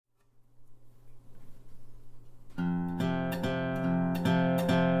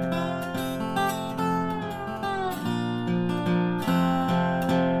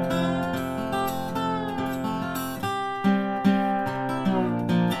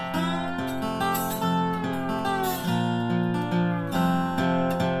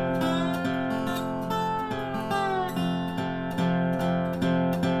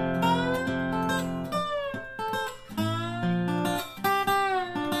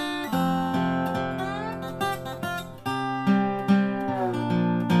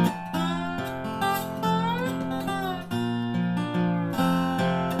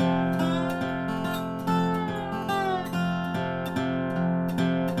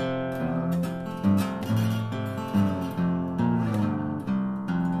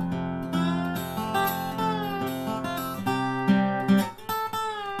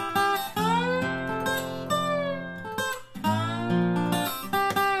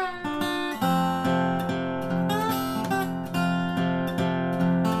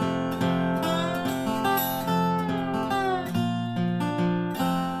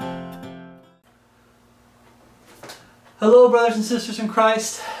Hello, brothers and sisters in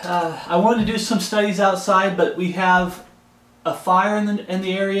Christ. I wanted to do some studies outside, but we have a fire in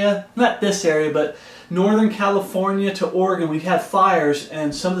the area. Not this area, but Northern California to Oregon. We've had fires,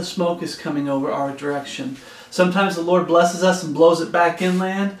 and some of the smoke is coming over our direction. Sometimes the Lord blesses us and blows it back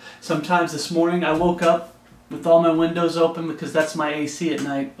inland. Sometimes this morning I woke up with all my windows open because that's my AC at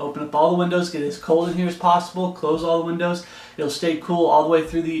night. Open up all the windows, get as cold in here as possible, close all the windows. It'll stay cool all the way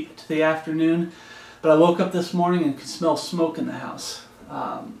through to the afternoon. But I woke up this morning and could smell smoke in the house.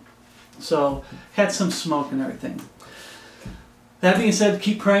 So had some smoke and everything. That being said,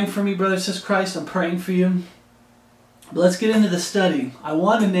 keep praying for me, brothers and sisters in Christ. I'm praying for you. But let's get into the study. I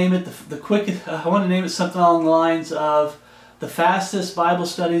want to name it the quickest. I want to name it something along the lines of the fastest Bible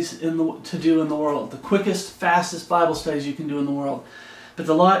studies to do in the world. The quickest, fastest Bible studies you can do in the world. But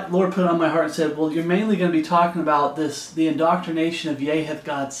the Lord put it on my heart and said, well, you're mainly going to be talking about the indoctrination of yea hath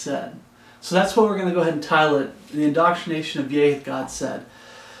God said. So that's what we're going to go ahead and title it, the indoctrination of yea hath God said.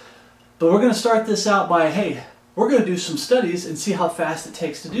 But we're going to start this out by, hey, we're going to do some studies and see how fast it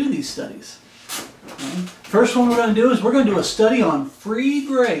takes to do these studies. Okay. First one we're going to do is we're going to do a study on free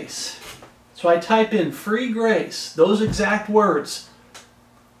grace. So I type in free grace, those exact words.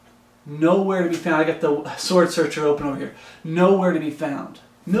 Nowhere to be found. I got the sword searcher open over here. Nowhere to be found.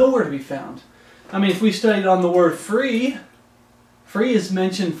 Nowhere to be found. I mean, if we studied on the word free, free is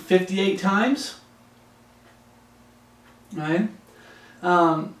mentioned 58 times. Right?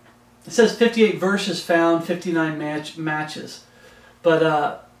 It says 58 verses found, 59 matches.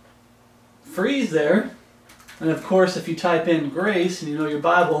 But free is there. And of course, if you type in grace, and you know your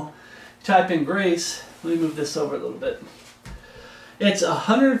Bible, you type in grace. Let me move this over a little bit. It's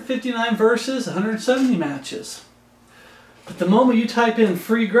 159 verses, 170 matches. But the moment you type in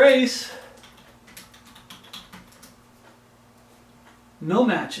free grace, no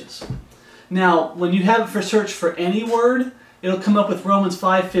matches. Now, when you have it for search for any word, it'll come up with Romans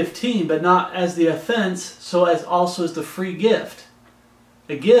 5:15, but not as the offense, so as also as the free gift.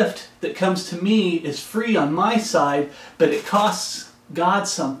 A gift that comes to me is free on my side, but it costs God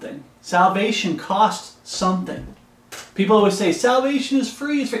something. Salvation costs something. People always say, salvation is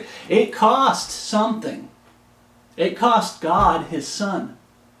free, it's free. It costs something. It cost God His Son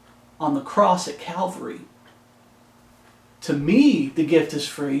on the cross at Calvary. To me, the gift is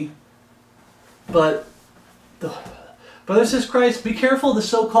free, but brothers and sisters in Christ, be careful of the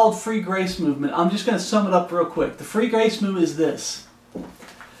so-called free grace movement. I'm just going to sum it up real quick. The free grace movement is this.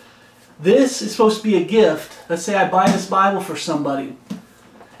 This is supposed to be a gift. Let's say I buy this Bible for somebody.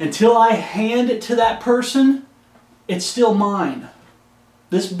 Until I hand it to that person, it's still mine.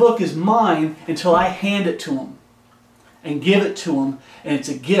 This book is mine until I hand it to them and give it to them, and it's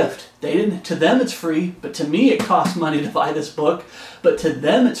a gift. To them it's free, but to me it costs money to buy this book, but to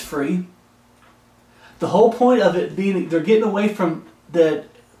them it's free. The whole point of it being, they're getting away from that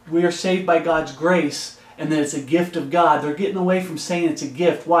we are saved by God's grace and that it's a gift of God. They're getting away from saying it's a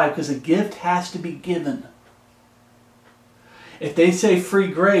gift. Why? Because a gift has to be given. If they say free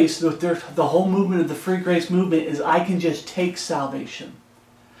grace, the whole movement of the free grace movement is I can just take salvation.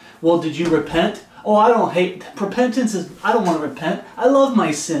 Well, did you repent? Oh, I don't hate repentance. I don't want to repent. I love my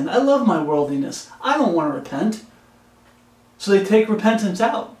sin. I love my worldliness. I don't want to repent. So they take repentance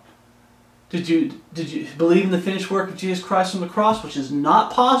out. Did you believe in the finished work of Jesus Christ on the cross, which is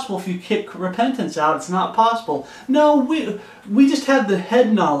not possible if you kick repentance out? It's not possible. No, we just have the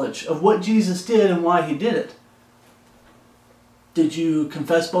head knowledge of what Jesus did and why He did it. Did you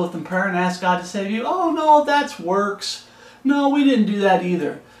confess both in prayer and ask God to save you? Oh, no, that's works. No, we didn't do that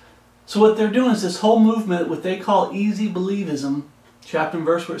either. So what they're doing is this whole movement, what they call easy believism, chapter and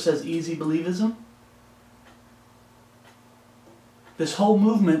verse where it says easy believism. This whole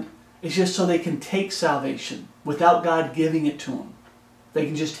movement is just so they can take salvation without God giving it to them. They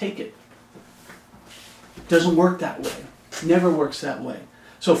can just take it. It doesn't work that way. It never works that way.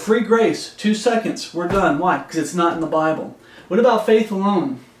 So free grace, 2 seconds, we're done. Why? Because it's not in the Bible. What about faith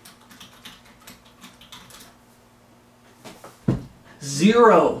alone?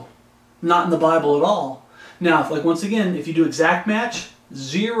 0. Not in the Bible at all. Now, once again, if you do exact match,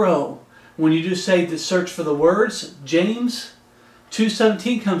 0. When you do say to search for the words, James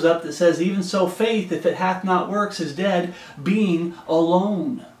 2:17 comes up that says, even so faith, if it hath not works, is dead, being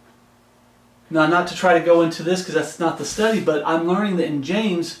alone. Now, not to try to go into this because that's not the study, but I'm learning that in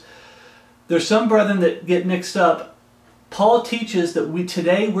James, there's some brethren that get mixed up. Paul teaches that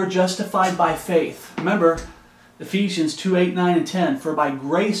today we're justified by faith. Remember, Ephesians 2:8, 9, and 10. For by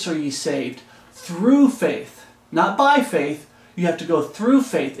grace are ye saved, through faith. Not by faith. You have to go through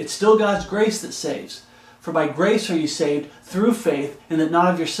faith. It's still God's grace that saves. For by grace are you saved through faith, and that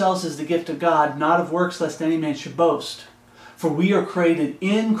not of yourselves is the gift of God, not of works, lest any man should boast. For we are created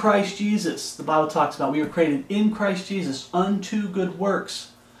in Christ Jesus. The Bible talks about we are created in Christ Jesus unto good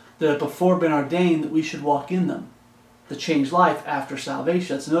works that have before been ordained that we should walk in them. The changed life after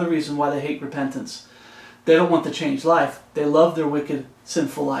salvation. That's another reason why they hate repentance. They don't want the changed life. They love their wicked,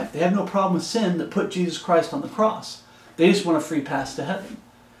 sinful life. They have no problem with sin that put Jesus Christ on the cross. They just want a free pass to heaven.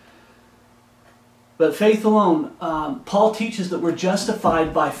 But faith alone, Paul teaches that we're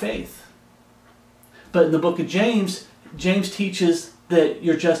justified by faith. But in the book of James, James teaches that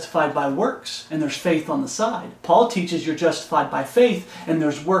you're justified by works, and there's faith on the side. Paul teaches you're justified by faith, and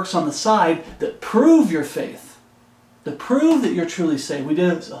there's works on the side that prove your faith. To prove that you're truly saved. We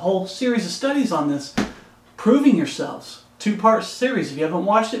did a whole series of studies on this. Proving yourselves. 2-part series. If you haven't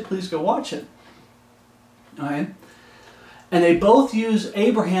watched it, please go watch it. Alright? And they both use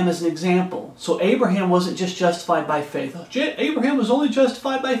Abraham as an example. So Abraham wasn't just justified by faith. Abraham was only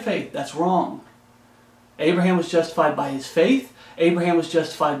justified by faith. That's wrong. Abraham was justified by his faith. Abraham was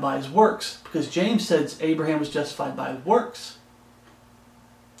justified by his works. Because James says Abraham was justified by his works.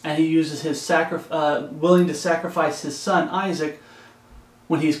 And he uses his willing to sacrifice his son Isaac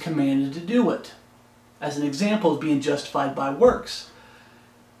when he's commanded to do it. As an example of being justified by works.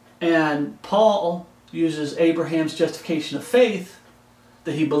 And Paul uses Abraham's justification of faith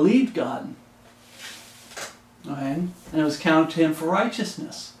that he believed God. Okay? And it was counted to him for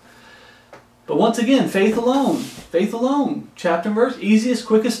righteousness. But once again, faith alone. Faith alone. Chapter and verse. Easiest,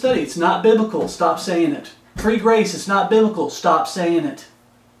 quickest study. It's not biblical. Stop saying it. Free grace. It's not biblical. Stop saying it.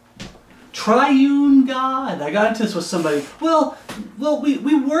 Triune God. I got into this with somebody. Well,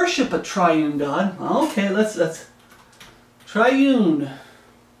 we worship a triune God. Okay, let's triune.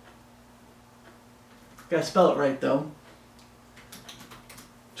 Gotta spell it right though.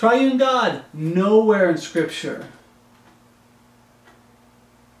 Triune God. Nowhere in Scripture.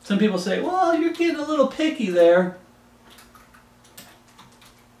 Some people say, well, you're getting a little picky there.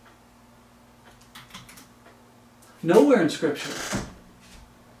 Nowhere in Scripture.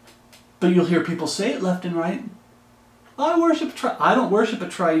 But you'll hear people say it left and right. I don't worship a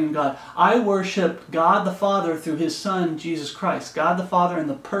triune God. I worship God the Father through His Son, Jesus Christ. God the Father in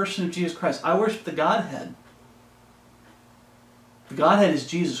the person of Jesus Christ. I worship the Godhead. The Godhead is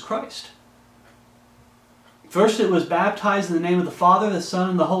Jesus Christ. First it was baptized in the name of the Father, the Son,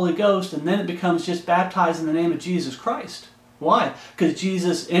 and the Holy Ghost, and then it becomes just baptized in the name of Jesus Christ. Why? Because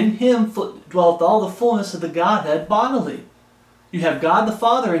Jesus, in Him dwelleth all the fullness of the Godhead bodily. You have God the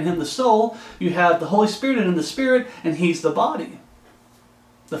Father in Him, the soul. You have the Holy Spirit in Him, the Spirit, and He's the body.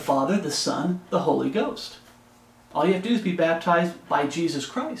 The Father, the Son, the Holy Ghost. All you have to do is be baptized by Jesus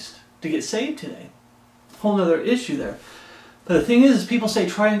Christ to get saved today. Whole other issue there. But the thing is people say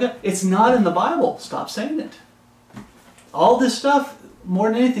triune God. It's not in the Bible. Stop saying it. All this stuff, more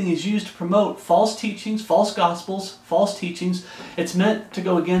than anything, is used to promote false teachings, false gospels, false teachings. It's meant to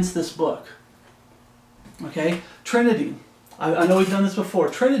go against this book. Okay? Trinity. I know we've done this before.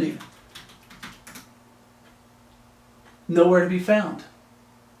 Trinity. Nowhere to be found.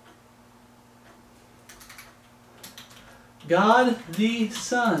 God the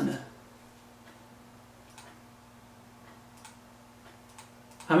Son.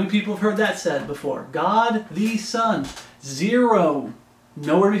 How many people have heard that said before? God the Son. 0.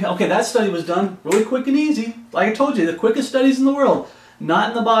 Nowhere to be found. Okay, that study was done really quick and easy. Like I told you, the quickest studies in the world. Not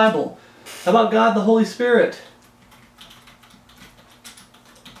in the Bible. How about God the Holy Spirit?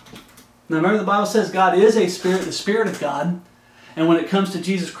 Now remember the Bible says God is a spirit, the Spirit of God. And when it comes to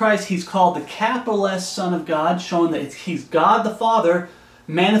Jesus Christ, He's called the capital S Son of God, showing that He's God the Father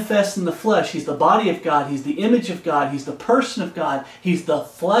manifest in the flesh. He's the body of God. He's the image of God. He's the person of God. He's the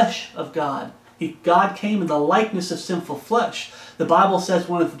flesh of God. God came in the likeness of sinful flesh. The Bible says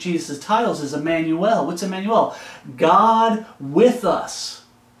one of Jesus' titles is Emmanuel. What's Emmanuel? God with us.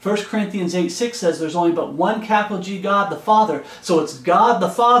 1 Corinthians 8:6 says there's only but one capital G God, the Father. So it's God the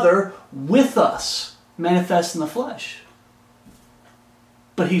Father with us, manifest in the flesh.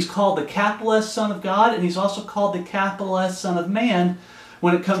 But He's called the capital S Son of God, and He's also called the capital S Son of Man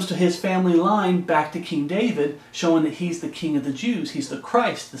when it comes to His family line back to King David, showing that He's the King of the Jews. He's the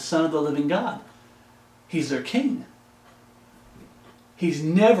Christ, the Son of the living God. He's their King. He's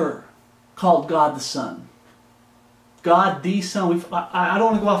never called God the Son. God the Son. I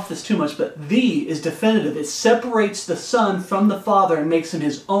don't want to go off this too much, but the is definitive. It separates the Son from the Father and makes Him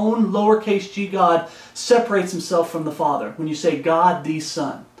His own lowercase g God, separates Himself from the Father. When you say God the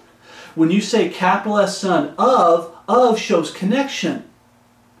Son. When you say capital S Son, of shows connection.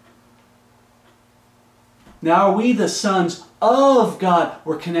 Now are we the sons of God?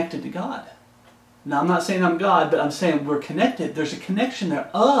 We're connected to God. Now I'm not saying I'm God, but I'm saying we're connected. There's a connection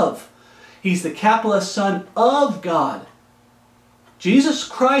there. Of. He's the capital S Son of God. Jesus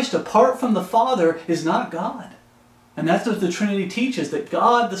Christ, apart from the Father, is not God. And that's what the Trinity teaches, that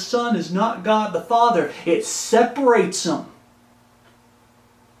God the Son is not God the Father. It separates them.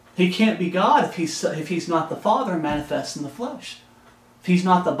 He can't be God if he's not the Father manifest in the flesh. If he's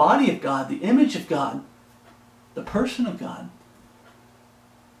not the body of God, the image of God, the person of God.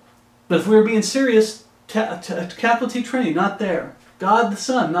 But if we were being serious, capital T Trinity, not there. God the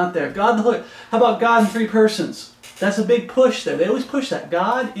Son, not there. God the Holy. How about God in three persons? That's a big push there. They always push that.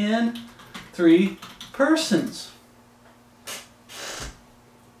 God in three persons.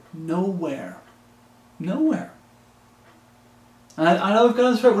 Nowhere. Nowhere. And I know we've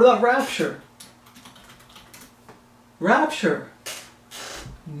got this right. What about rapture? Rapture.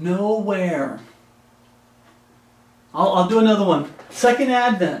 Nowhere. I'll do another one. Second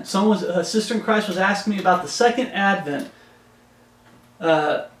Advent. A sister in Christ was asking me about the Second Advent,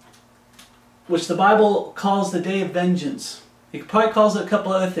 which the Bible calls the day of vengeance. It probably calls it a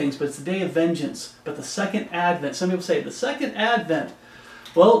couple other things, but it's the day of vengeance. But the Second Advent. Some people say the Second Advent.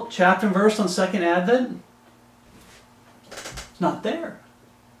 Well, chapter and verse on Second Advent, it's not there.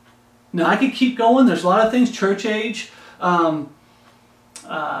 Now, I could keep going. There's a lot of things. Church age. They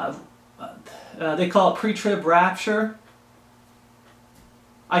call it pre-trib rapture.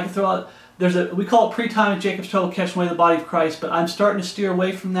 I could throw out, we call it pre-time of Jacob's trouble, catching away the body of Christ, but I'm starting to steer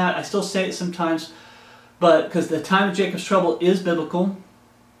away from that. I still say it sometimes, but because the time of Jacob's trouble is biblical.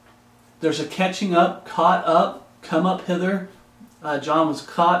 There's a catching up, caught up, come up hither. John was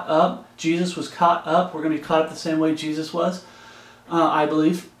caught up. Jesus was caught up. We're going to be caught up the same way Jesus was, I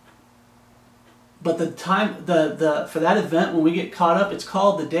believe. But the time, for that event when we get caught up, it's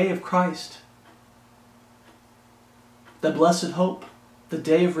called the day of Christ. The blessed hope. The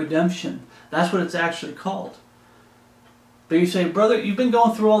day of redemption. That's what it's actually called. But you say, brother, you've been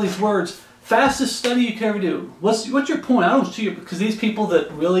going through all these words. Fastest study you can ever do. What's your point? I don't see your... Because these people that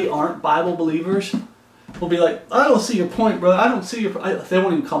really aren't Bible believers will be like, I don't see your point, brother. I don't see your... They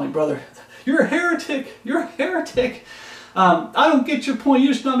won't even call me brother. You're a heretic. You're a heretic. I don't get your point.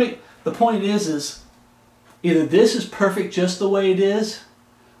 You're just not making... The point is either this is perfect just the way it is,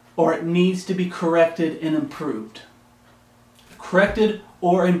 or it needs to be corrected and improved. Corrected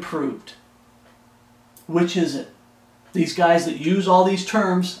or improved. Which is it? These guys that use all these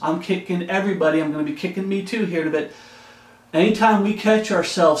terms, I'm kicking everybody, I'm going to be kicking me too here in a bit. Anytime we catch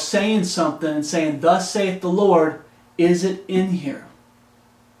ourselves saying something and saying, thus saith the Lord, is it in here?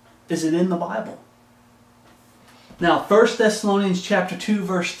 Is it in the Bible? Now, 1 Thessalonians chapter 2,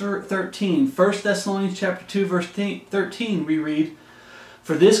 verse 13. 1 Thessalonians chapter 2, verse 13, we read,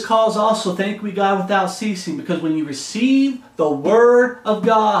 for this cause also thank we God without ceasing, because when you receive the word of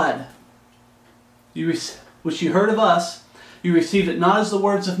God, which you heard of us, you received it not as the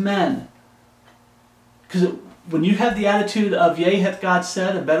words of men. Because when you have the attitude of, yea, hath God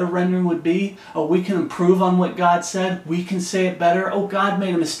said, a better rendering would be, oh, we can improve on what God said, we can say it better, oh, God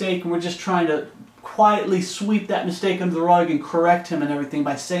made a mistake, and we're just trying to quietly sweep that mistake under the rug and correct him and everything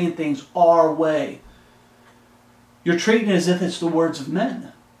by saying things our way. You're treating it as if it's the words of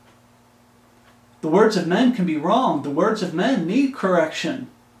men. The words of men can be wrong. The words of men need correction.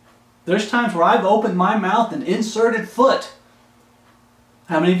 There's times where I've opened my mouth and inserted foot.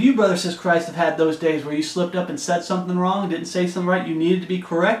 How many of you, brother, says Christ, have had those days where you slipped up and said something wrong, didn't say something right, you needed to be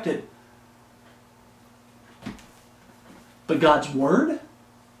corrected? But God's word?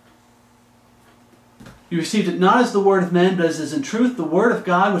 You received it not as the word of men, but as is in truth the word of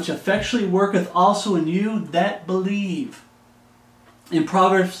God, which effectually worketh also in you that believe. In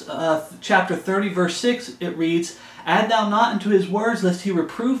Proverbs chapter 30, verse 6, it reads, add thou not unto his words, lest he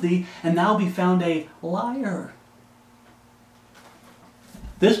reprove thee, and thou be found a liar.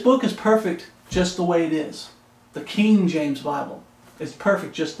 This book is perfect just the way it is. The King James Bible is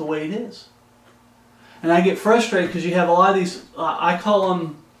perfect just the way it is. And I get frustrated because you have a lot of these, I call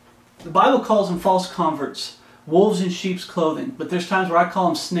them, the Bible calls them false converts, wolves in sheep's clothing. But there's times where I call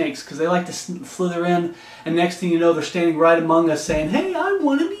them snakes because they like to slither in, and next thing you know, they're standing right among us saying, hey, I'm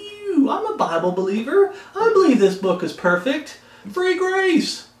one of you. I'm a Bible believer. I believe this book is perfect. Free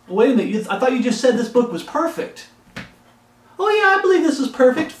grace. Wait a minute, I thought you just said this book was perfect. Oh yeah, I believe this is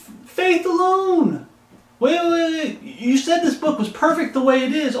perfect. Faith alone. Wait. You said this book was perfect the way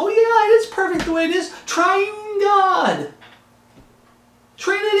it is. Oh yeah, it is perfect the way it is. Triune God.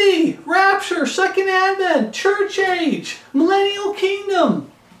 Trinity, rapture, second advent, church age, millennial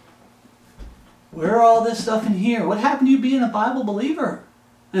kingdom. Where are all this stuff in here? What happened to you being a Bible believer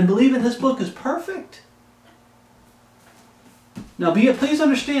and believing this book is perfect? Now, please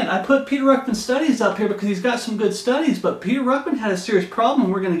understand, I put Peter Ruckman's studies up here because he's got some good studies, but Peter Ruckman had a serious problem,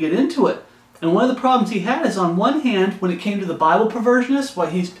 and we're going to get into it. And one of the problems he had is, on one hand, when it came to the Bible perversionists,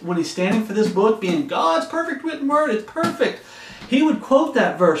 when he's standing for this book being God's perfect written word, it's perfect, he would quote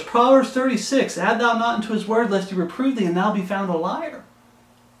that verse, Proverbs 36, add thou not unto his word, lest he reprove thee, and thou be found a liar.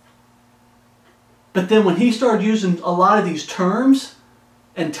 But then when he started using a lot of these terms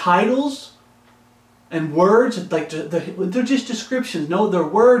and titles and words, like they're just descriptions. No, they're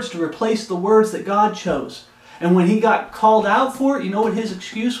words to replace the words that God chose. And when he got called out for it, you know what his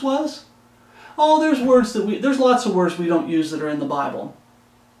excuse was? Oh, there's lots of words we don't use that are in the Bible.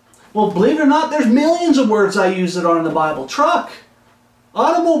 Well, believe it or not, there's millions of words I use that are in the Bible. Truck,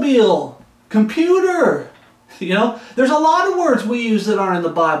 automobile, computer. You know, there's a lot of words we use that aren't in the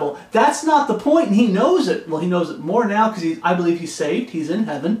Bible. That's not the point, and he knows it. Well, he knows it more now because I believe he's saved. He's in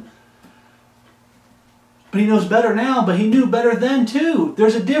heaven. But he knows better now, but he knew better then too.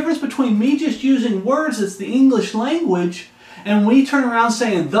 There's a difference between me just using words that's the English language and we turn around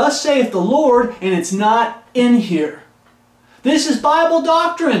saying, thus saith the Lord, and it's not in here. This is Bible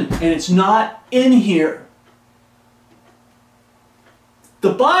doctrine, and it's not in here.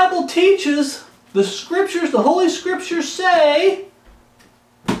 The Bible teaches, the Scriptures, the Holy Scriptures say,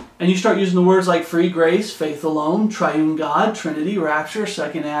 and you start using the words like free grace, faith alone, triune God, Trinity, rapture,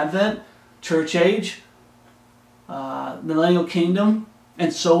 second advent, church age, millennial kingdom,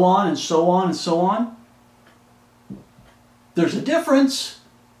 and so on and so on and so on. There's a difference.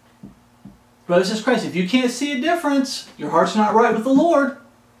 Brothers in Christ, if you can't see a difference, your heart's not right with the Lord.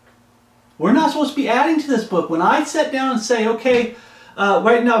 We're not supposed to be adding to this book. When I sit down and say, okay,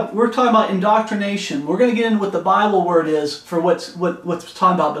 right now we're talking about indoctrination. We're going to get into what the Bible word is for what's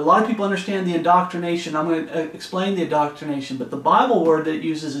talking about. But a lot of people understand the indoctrination. I'm going to explain the indoctrination. But the Bible word that it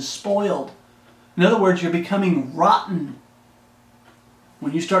uses is spoiled. In other words, you're becoming rotten.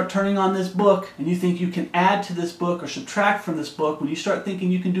 When you start turning on this book and you think you can add to this book or subtract from this book, when you start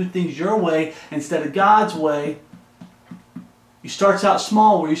thinking you can do things your way instead of God's way, you start out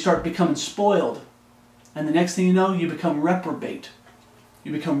small where you start becoming spoiled. And the next thing you know, you become reprobate.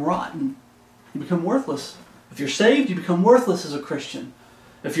 You become rotten. You become worthless. If you're saved, you become worthless as a Christian.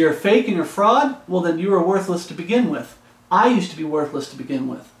 If you're a fake and you're fraud, well then you were worthless to begin with. I used to be worthless to begin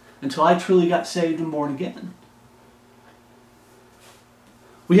with until I truly got saved and born again.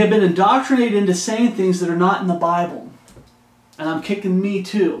 We have been indoctrinated into saying things that are not in the Bible. And I'm kicking me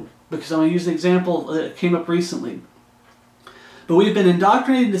too, because I'm going to use an example that came up recently. But we've been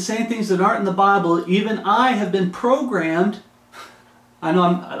indoctrinated into saying things that aren't in the Bible. Even I have been programmed. I know,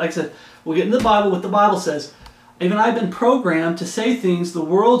 like I said, we'll get into the Bible, what the Bible says. Even I've been programmed to say things the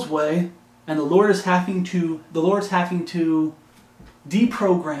world's way, and the Lord's having to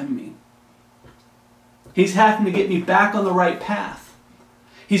deprogram me. He's having to get me back on the right path.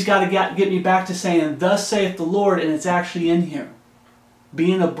 He's got to get me back to saying, thus saith the Lord, and it's actually in here.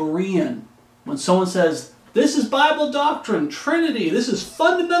 Being a Berean. When someone says, this is Bible doctrine, Trinity, this is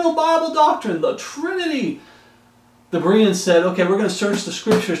fundamental Bible doctrine, the Trinity. The Bereans said, okay, we're going to search the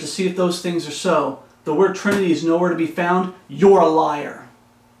Scriptures to see if those things are so. The word Trinity is nowhere to be found. You're a liar.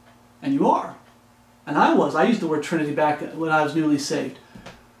 And you are. And I was. I used the word Trinity back when I was newly saved.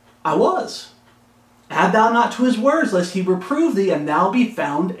 I was. Add thou not to his words, lest he reprove thee, and thou be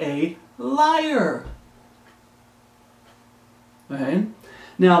found a liar. Okay.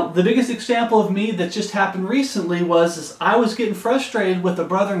 Now, the biggest example of me that just happened recently was I was getting frustrated with a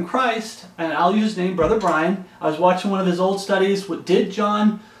brother in Christ, and I'll use his name, Brother Brian. I was watching one of his old studies. Did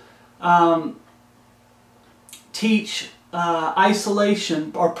John teach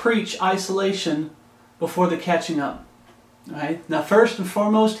isolation or preach isolation before the catching up? Right? Now, first and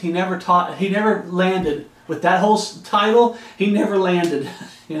foremost, he never landed with that whole title. He never landed,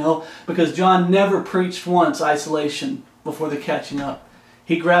 you know, because John never preached once isolation before the catching up.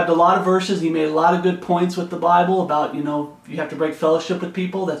 He grabbed a lot of verses. He made a lot of good points with the Bible about, you know, you have to break fellowship with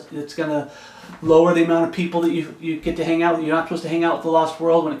people. It's going to lower the amount of people that you get to hang out with. You're not supposed to hang out with the lost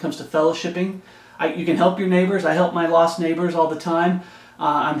world when it comes to fellowshipping. You can help your neighbors. I help my lost neighbors all the time.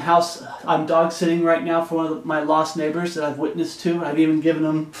 I'm dog sitting right now for one of my lost neighbors that I've witnessed to. I've even given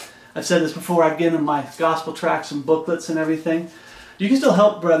them, I've said this before, I've given them my gospel tracts and booklets and everything. You can still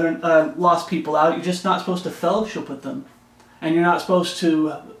help brethren, lost people out. You're just not supposed to fellowship with them. And you're not supposed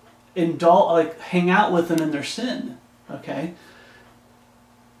to hang out with them in their sin. Okay?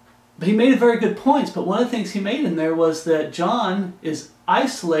 But he made very good points. But one of the things he made in there was that John is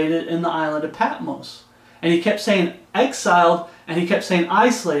isolated in the island of Patmos. And he kept saying exiled, and he kept saying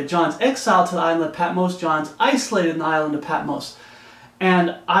isolated. John's exiled to the island of Patmos. John's isolated in the island of Patmos.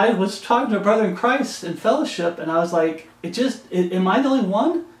 And I was talking to a brother in Christ in fellowship, and I was like, am I the only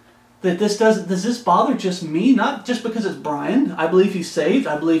one? that does this bother just me? Not just because it's Brian. I believe he's saved.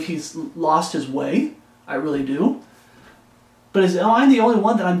 I believe he's lost his way. I really do. But am I the only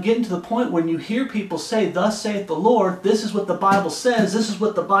one that I'm getting to the point when you hear people say, thus saith the Lord, this is what the Bible says, this is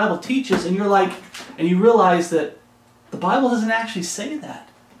what the Bible teaches, and you're like, and you realize that the Bible doesn't actually say that.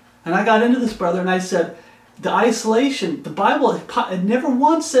 And I got into this, brother, and I said, the isolation, the Bible, it never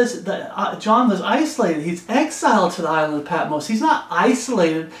once says that John was isolated. He's exiled to the island of Patmos. He's not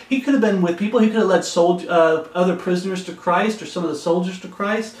isolated. He could have been with people. He could have led other prisoners to Christ or some of the soldiers to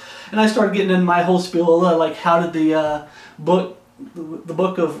Christ. And I started getting in my whole spiel, like how did the book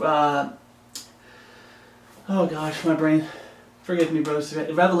of, oh gosh, my brain, forgive me, brothers,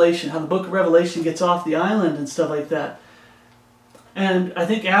 Revelation, how the book of Revelation gets off the island and stuff like that. And I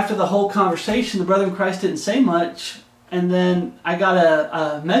think after the whole conversation, the brother in Christ didn't say much. And then I got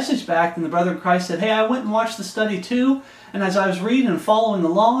a message back, and the brother in Christ said, hey, I went and watched the study too. And as I was reading and following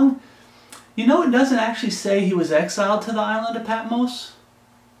along, you know, it doesn't actually say he was exiled to the island of Patmos.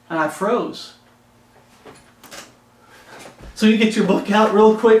 And I froze. So you get your book out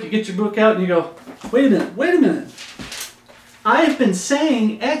real quick, you get your book out and you go, wait a minute. I have been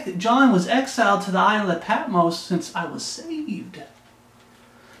saying John was exiled to the island of Patmos since I was saved.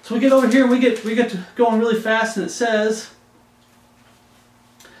 So we get over here and we get to going really fast, and it says,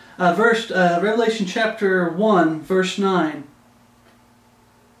 Revelation chapter 1, verse 9.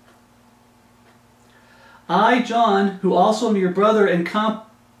 I, John, who also am your brother and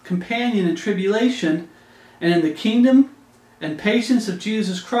companion in tribulation, and in the kingdom and patience of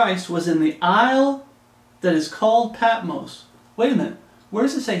Jesus Christ, was in the isle that is called Patmos. Wait a minute. Where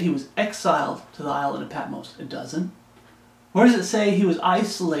does it say he was exiled to the island of Patmos? It doesn't. Where does it say he was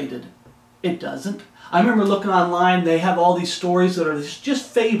isolated? It doesn't. I remember looking online, they have all these stories that are just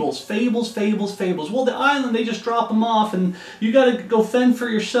fables. Well, the island, they just drop them off, and you got to go fend for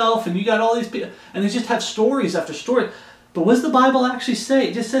yourself, and you got all these people, and they just have stories after story. But what does the Bible actually say?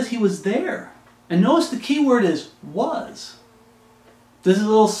 It just says he was there. And notice the key word is was. This is a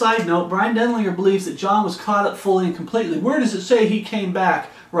little side note. Brian Denlinger believes that John was caught up fully and completely. Where does it say he came back?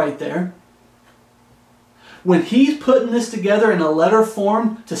 Right there. When he's putting this together in a letter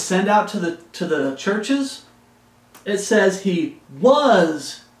form to send out to the churches, it says he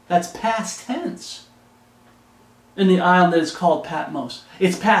was, that's past tense, in the island that is called Patmos.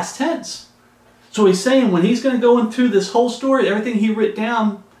 It's past tense. So he's saying when he's going to go in through this whole story, everything he wrote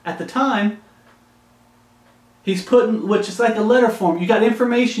down at the time, he's putting, which is like a letter form. You got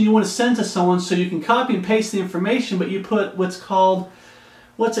information you want to send to someone, so you can copy and paste the information, but you put what's it called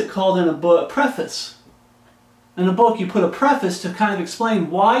in a book? A preface. In a book, you put a preface to kind of explain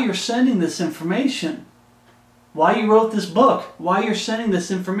why you're sending this information, why you wrote this book, why you're sending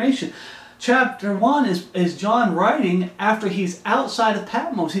this information. Chapter 1 is John writing after he's outside of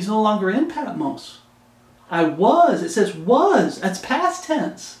Patmos. He's no longer in Patmos. It says was, that's past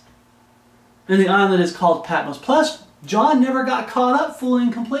tense. And the island is called Patmos. Plus, John never got caught up fully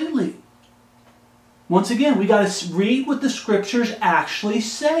and completely. Once again, we got to read what the scriptures actually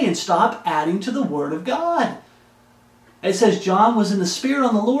say and stop adding to the Word of God. It says John was in the Spirit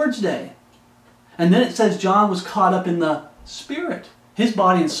on the Lord's day. And then it says John was caught up in the Spirit. His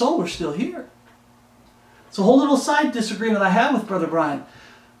body and soul were still here. It's a whole little side disagreement I have with Brother Brian.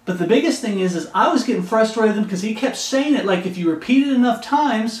 But the biggest thing is I was getting frustrated with him because he kept saying it like if you repeat it enough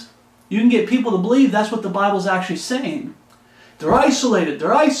times, you can get people to believe that's what the Bible's actually saying. They're isolated.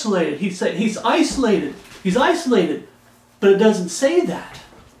 They're isolated. He's isolated. He's isolated. But it doesn't say that.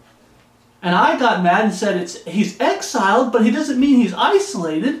 And I got mad and said he's exiled, but he doesn't mean he's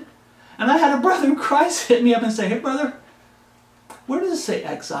isolated. And I had a brother in Christ hit me up and say, hey brother, where does it say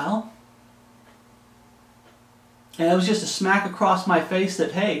exile? And it was just a smack across my face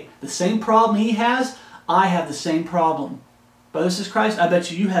that, hey, the same problem he has, I have the same problem. Brothers in Christ, I bet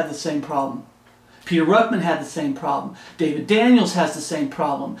you have the same problem. Peter Ruckman had the same problem. David Daniels has the same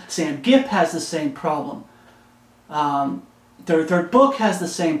problem. Sam Gipp has the same problem. Their book has the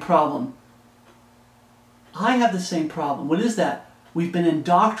same problem. I have the same problem. What is that? We've been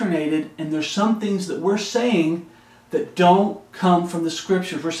indoctrinated, and there's some things that we're saying that don't come from the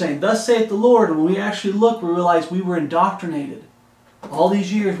Scriptures. We're saying, thus saith the Lord, and when we actually look, we realize we were indoctrinated. All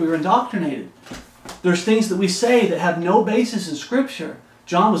these years we were indoctrinated. There's things that we say that have no basis in Scripture.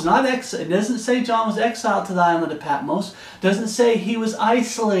 John was not exiled. It doesn't say John was exiled to the island of Patmos. It doesn't say he was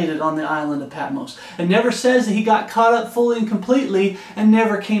isolated on the island of Patmos. It never says that he got caught up fully and completely and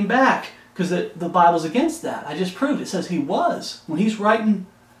never came back, because the Bible's against that. I just proved it. It says he was. When he's writing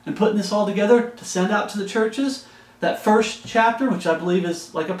and putting this all together to send out to the churches, that first chapter, which I believe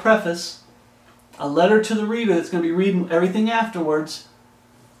is like a preface, a letter to the reader that's going to be reading everything afterwards,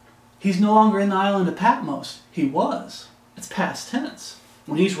 He's no longer in the island of Patmos. He was. It's past tense.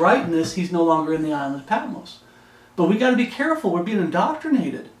 When he's writing this, he's no longer in the island of Patmos. But we got to be careful. We're being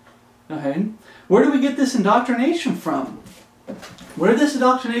indoctrinated. Okay? Where do we get this indoctrination from? Where did this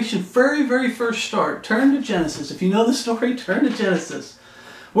indoctrination very, very first start? Turn to Genesis. If you know the story, turn to Genesis.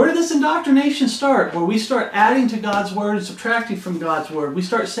 Where did this indoctrination start? Where we start adding to God's Word and subtracting from God's Word. We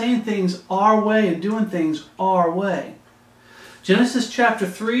start saying things our way and doing things our way. Genesis chapter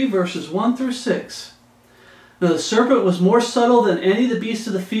 3, verses 1 through 6. Now the serpent was more subtle than any of the beasts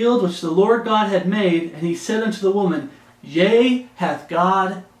of the field which the Lord God had made, and he said unto the woman, Yea, hath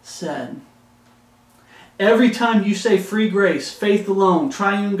God said. Every time you say free grace, faith alone,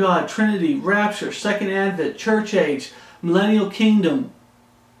 triune God, Trinity, rapture, second advent, church age, millennial kingdom,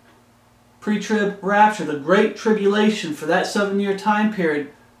 pre-trib, rapture, the great tribulation for that 7-year time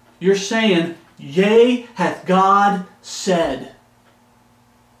period, you're saying, Yea, hath God said.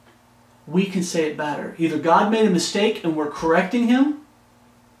 We can say it better. Either God made a mistake and we're correcting him,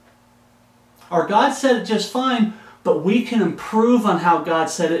 or God said it just fine, but we can improve on how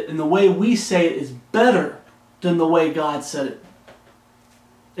God said it, and the way we say it is better than the way God said it.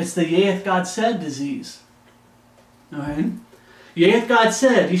 It's the Yea hath God said disease. Alright? Yea hath God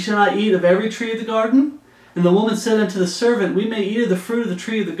said, Ye shall not eat of every tree of the garden. And the woman said unto the servant, We may eat of the fruit of the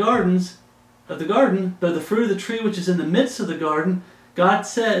tree of the garden, but of the fruit of the tree which is in the midst of the garden, God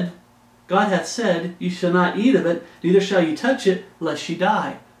hath said, Ye shall not eat of it, neither shall ye touch it, lest ye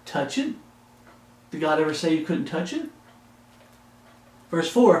die. Touch it? Did God ever say you couldn't touch it?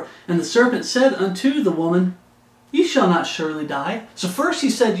 Verse 4, And the serpent said unto the woman, Ye shall not surely die. So first he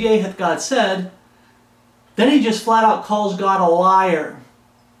said, Yea, hath God said. Then he just flat out calls God a liar.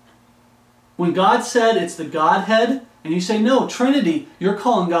 When God said it's the Godhead, and you say, no, Trinity, you're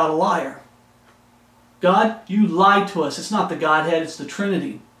calling God a liar. God, you lied to us. It's not the Godhead, it's the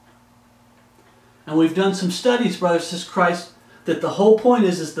Trinity. And we've done some studies, brothers and sisters, Christ, that the whole point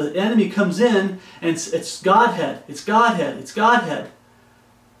is the enemy comes in and it's Godhead, it's Godhead, it's Godhead.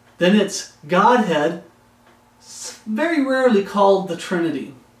 Then it's Godhead, very rarely called the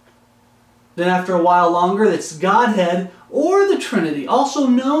Trinity. Then after a while longer, it's Godhead or the Trinity, also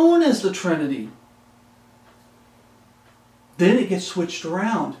known as the Trinity. Then it gets switched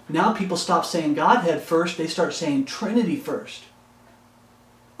around. Now people stop saying Godhead first, they start saying Trinity first.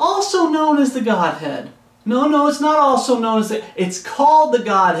 Also known as the Godhead. No, it's not also known as the... It's called the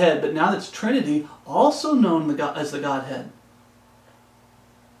Godhead, but now it's Trinity, also known as the Godhead.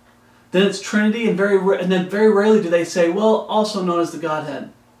 Then it's Trinity, and then very rarely do they say, well, also known as the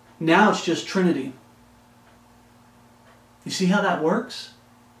Godhead. Now it's just Trinity. You see how that works?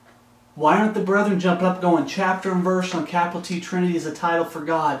 Why aren't the brethren jumping up going chapter and verse on capital T Trinity as a title for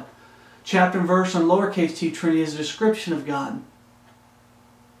God? Chapter and verse on lowercase t Trinity as a description of God?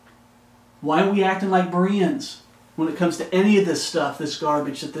 Why aren't we acting like Bereans when it comes to any of this stuff, this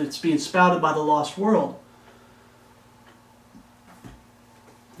garbage that's being spouted by the lost world?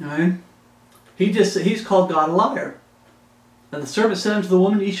 Alright? He's called God a liar. And the serpent said unto the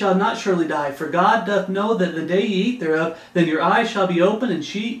woman, Ye shall not surely die, for God doth know that the day ye eat thereof, then your eyes shall be opened,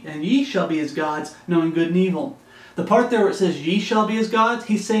 and ye shall be as gods, knowing good and evil. The part there where it says, Ye shall be as gods,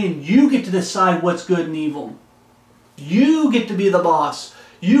 he's saying you get to decide what's good and evil. You get to be the boss.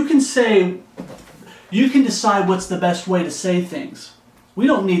 You can decide what's the best way to say things. We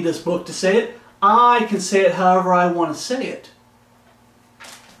don't need this book to say it. I can say it however I want to say it.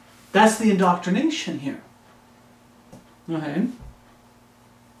 That's the indoctrination here. Okay.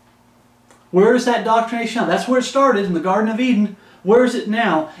 Where is that indoctrination now? That's where it started, in the Garden of Eden. Where is it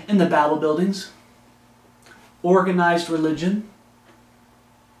now? In the Babel buildings. Organized religion.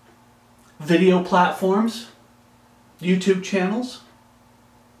 Video platforms. YouTube channels.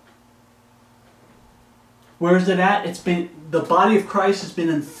 Where is it at? The body of Christ has been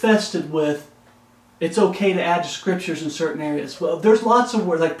infested with, it's okay to add to scriptures in certain areas. Well, there's lots of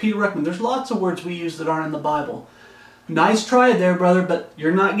words, like Peter Ruckman, there's lots of words we use that aren't in the Bible. Nice try there, brother, but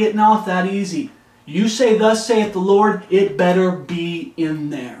you're not getting off that easy. You say, Thus saith the Lord, it better be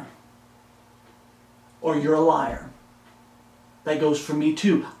in there. Or you're a liar. That goes for me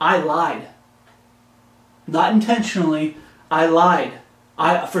too. I lied. Not intentionally, I lied.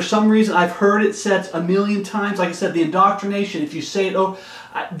 For some reason, I've heard it said a million times. Like I said, the indoctrination, if you say it,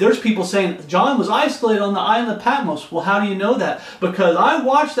 there's people saying, John was isolated on the island of Patmos. Well, how do you know that? Because I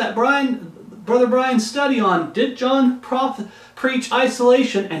watched that Brother Brian's study on, did John preach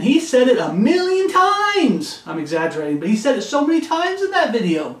isolation? And he said it a million times. I'm exaggerating, but he said it so many times in that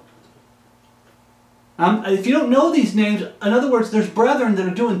video. If you don't know these names, in other words, there's brethren that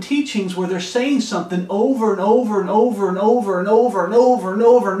are doing teachings where they're saying something over and over and over and over and over and over and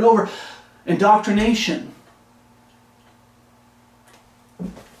over and over. Indoctrination.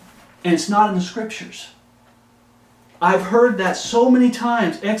 And it's not in the Scriptures. I've heard that so many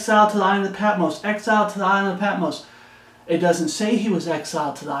times. Exiled to the island of Patmos. Exiled to the island of Patmos. It doesn't say he was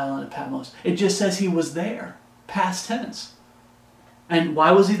exiled to the island of Patmos. It just says he was there. Past tense. And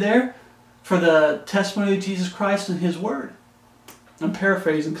why was he there? For the testimony of Jesus Christ and His Word. I'm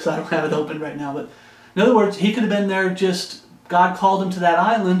paraphrasing because I don't have it open right now. But in other words, he could have been there just, God called him to that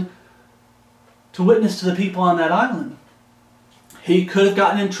island to witness to the people on that island. He could have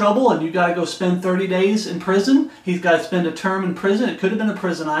gotten in trouble and you got to go spend 30 days in prison. He's got to spend a term in prison. It could have been a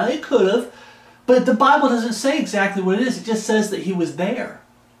prison island. It could have. But the Bible doesn't say exactly what it is. It just says that he was there.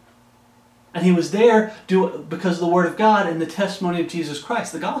 And he was there because of the Word of God and the testimony of Jesus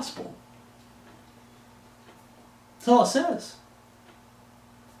Christ, the gospel. That's all it says.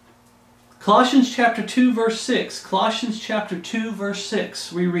 Colossians chapter 2 verse 6. Colossians chapter 2 verse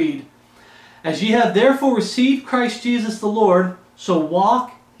 6 we read, "As ye have therefore received Christ Jesus the Lord, so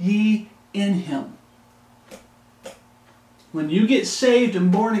walk ye in Him." When you get saved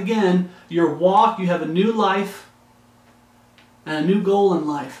and born again, you have a new life and a new goal in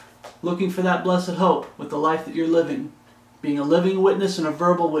life. Looking for that blessed hope with the life that you're living. Being a living witness and a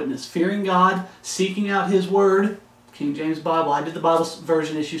verbal witness. Fearing God, seeking out His Word. King James Bible. I did the Bible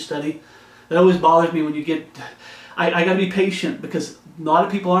version issue study. That always bothers me when you get... I got to be patient because a lot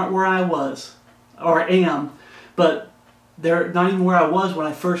of people aren't where I was. Or am. But they're not even where I was when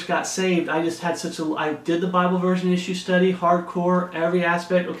I first got saved. I just had I did the Bible version issue study, hardcore, every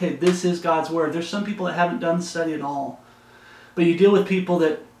aspect. Okay, this is God's Word. There's some people that haven't done the study at all. But you deal with people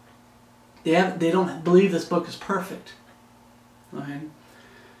that they don't believe this book is perfect. Okay?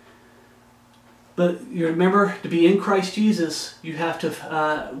 But you remember, to be in Christ Jesus, you have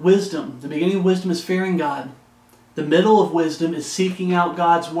to, wisdom. The beginning of wisdom is fearing God. The middle of wisdom is seeking out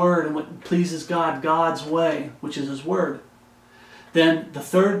God's Word and what pleases God, God's way, which is His Word. Then the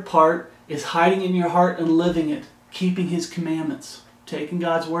third part is hiding in your heart and living it, keeping His commandments. Taking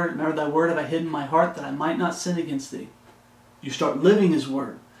God's Word, remember thy Word have I hidden in my heart that I might not sin against thee. You start living His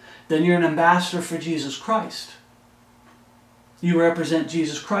Word. Then you're an ambassador for Jesus Christ. You represent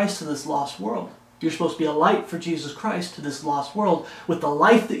Jesus Christ to this lost world. You're supposed to be a light for Jesus Christ to this lost world with the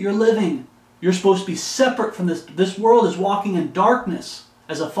life that you're living. You're supposed to be separate from this. This world is walking in darkness.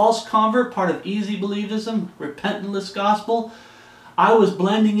 As a false convert, part of easy believism, repentantless gospel, I was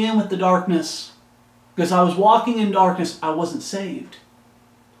blending in with the darkness. Because I was walking in darkness, I wasn't saved.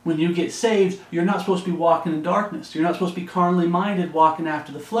 When you get saved, you're not supposed to be walking in darkness. You're not supposed to be carnally minded, walking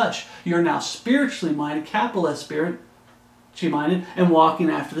after the flesh. You're now spiritually minded, capital S Spirit, minded, and walking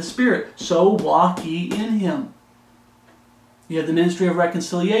after the Spirit. So walk ye in Him. You have the ministry of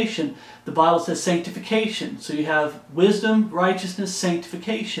reconciliation. The Bible says sanctification. So you have wisdom, righteousness,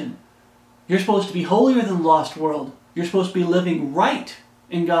 sanctification. You're supposed to be holier than the lost world. You're supposed to be living right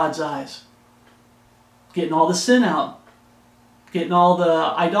in God's eyes. Getting all the sin out. Getting all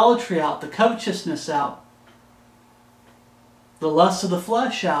the idolatry out. The covetousness out. The lusts of the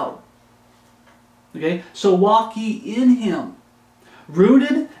flesh out. Okay? So walk ye in Him.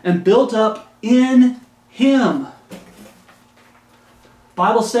 Rooted and built up in Him.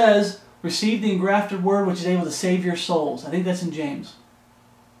 Bible says, receive the engrafted Word which is able to save your souls. I think that's in James.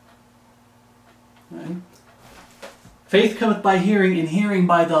 Right? Faith cometh by hearing, and hearing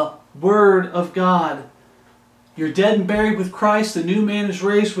by the Word of God. You're dead and buried with Christ. The new man is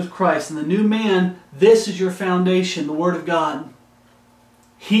raised with Christ. And the new man, this is your foundation, the Word of God.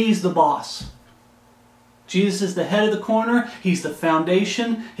 He's the boss. Jesus is the head of the corner. He's the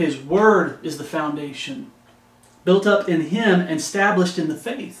foundation. His Word is the foundation. Built up in Him and established in the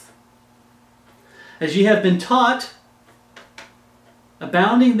faith. As ye have been taught,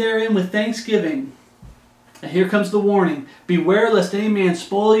 abounding therein with thanksgiving. And here comes the warning. Beware lest any man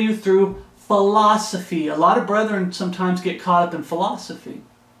spoil you through philosophy. A lot of brethren sometimes get caught up in philosophy.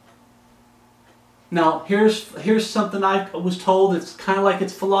 Now, here's something I was told. It's kind of like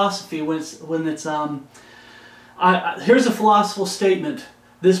it's philosophy here's a philosophical statement.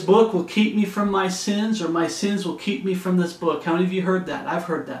 This book will keep me from my sins, or my sins will keep me from this book. How many of you heard that? I've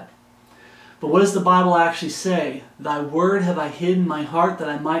heard that. But what does the Bible actually say? Thy word have I hid in my heart that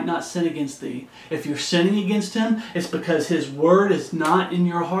I might not sin against thee. If you're sinning against Him, it's because His word is not in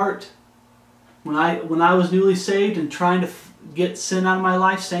your heart. When I was newly saved and trying to get sin out of my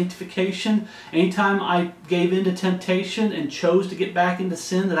life, sanctification, anytime I gave in to temptation and chose to get back into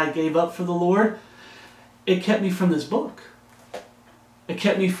sin that I gave up for the Lord, it kept me from this book. It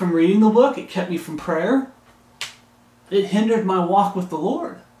kept me from reading the book. It kept me from prayer. It hindered my walk with the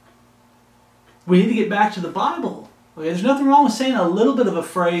Lord. We need to get back to the Bible. Okay? There's nothing wrong with saying a little bit of a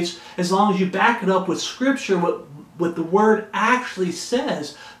phrase as long as you back it up with Scripture, what the Word actually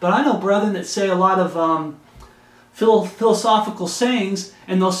says. But I know brethren that say a lot of philosophical sayings,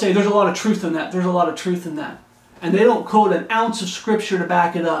 and they'll say there's a lot of truth in that, there's a lot of truth in that. And they don't quote an ounce of Scripture to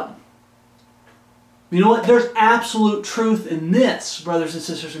back it up. You know what? There's absolute truth in this, brothers and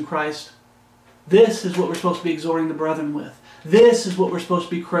sisters in Christ. This is what we're supposed to be exhorting the brethren with. This is what we're supposed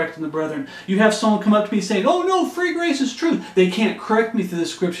to be correcting the brethren. You have someone come up to me saying, oh no, free grace is truth. They can't correct me through the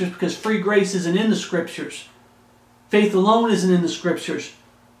Scriptures because free grace isn't in the Scriptures. Faith alone isn't in the Scriptures.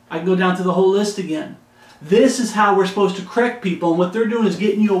 I can go down through the whole list again. This is how we're supposed to correct people, and what they're doing is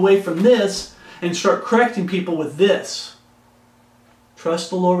getting you away from this and start correcting people with this. Trust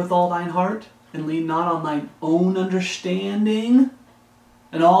the Lord with all thine heart, and lean not on thine own understanding.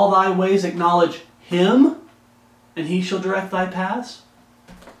 In all thy ways acknowledge Him, and He shall direct thy paths.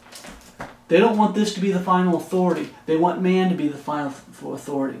 They don't want this to be the final authority. They want man to be the final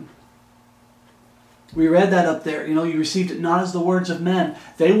authority. We read that up there. You know, you received it not as the words of men.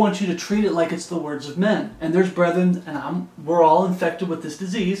 They want you to treat it like it's the words of men. And there's brethren, and we're all infected with this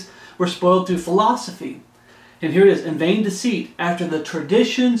disease. We're spoiled through philosophy. And here it is, in vain deceit, after the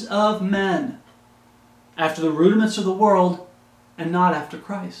traditions of men, after the rudiments of the world, and not after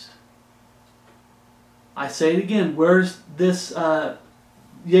Christ. I say it again, where's this,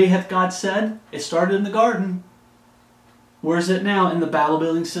 yea, hath God said? It started in the garden. Where's it now? In the Babel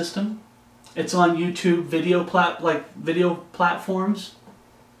building system. It's on YouTube video platforms.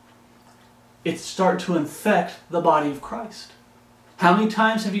 It's starting to infect the body of Christ. How many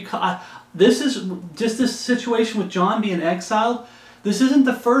times have you... this is just this situation with John being exiled. This isn't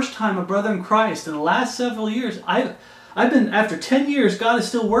the first time a brother in Christ. In the last several years, I've been, after 10 years, God is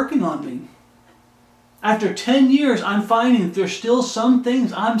still working on me. After 10 years, I'm finding that there's still some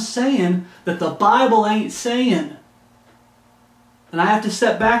things I'm saying that the Bible ain't saying. And I have to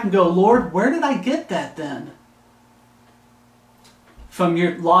step back and go, Lord, where did I get that then? From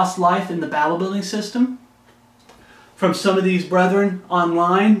your lost life in the Babel building system? From some of these brethren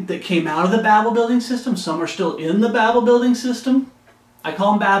online that came out of the Babel building system? Some are still in the Babel building system. I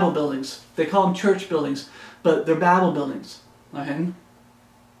call them Babel buildings. They call them church buildings, but they're Babel buildings. Okay?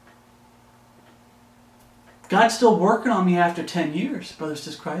 God's still working on me after 10 years, brothers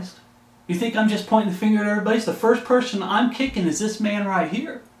to Christ. You think I'm just pointing the finger at everybody? The first person I'm kicking is this man right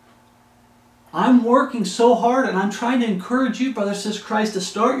here. I'm working so hard, and I'm trying to encourage you, brothers and sisters in Christ, to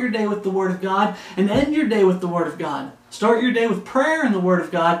start your day with the Word of God and end your day with the Word of God. Start your day with prayer in the Word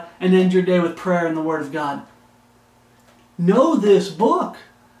of God and end your day with prayer in the Word of God. Know this book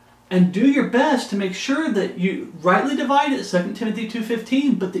and do your best to make sure that you rightly divide it, 2 Timothy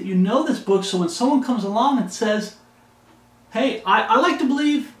 2:15, but that you know this book so when someone comes along and says, hey, I like to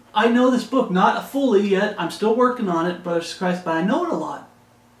believe I know this book, not fully yet, I'm still working on it, brothers in Christ, but I know it a lot.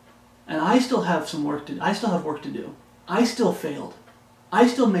 And I still have some work to do. I still have work to do. I still failed. I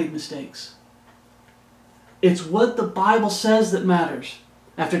still made mistakes. It's what the Bible says that matters.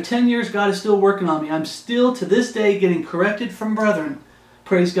 After 10 years, God is still working on me. I'm still, to this day, getting corrected from brethren.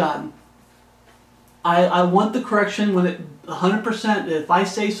 Praise God. I want the correction when it 100%. If I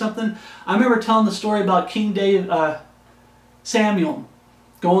say something, I remember telling the story about King David, Samuel,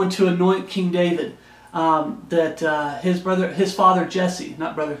 going to anoint King David. His father Jesse,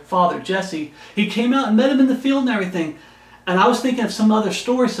 he came out and met him in the field and everything. And I was thinking of some other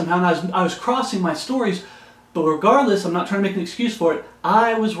story somehow, and I was crossing my stories. But regardless, I'm not trying to make an excuse for it.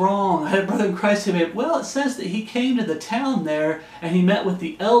 I was wrong. I had a brother in Christ say, well, it says that he came to the town there and he met with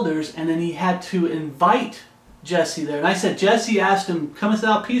the elders, and then he had to invite Jesse there. And I said, Jesse asked him, comest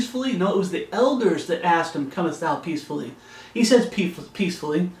thou peacefully? No, it was the elders that asked him, comest thou peacefully? He says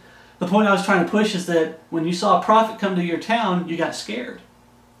peacefully. The point I was trying to push is that when you saw a prophet come to your town, you got scared.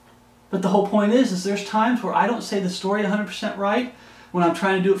 But the whole point is there's times where I don't say the story 100% right, when I'm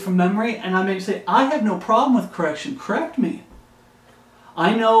trying to do it from memory, and I may say, I have no problem with correction. Correct me.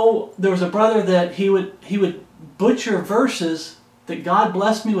 I know there was a brother that he would butcher verses that God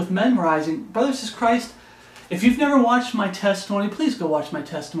blessed me with memorizing. Brothers in Christ, if you've never watched my testimony, please go watch my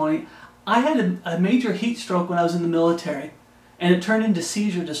testimony. I had a major heat stroke when I was in the military, and it turned into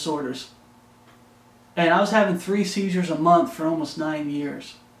seizure disorders. And I was having 3 seizures a month for almost 9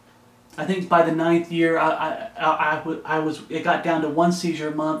 years. I think by the 9th year, it got down to 1 seizure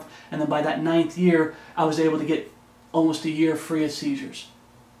a month, and then by that 9th year, I was able to get almost a year free of seizures.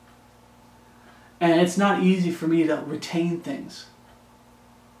 And it's not easy for me to retain things.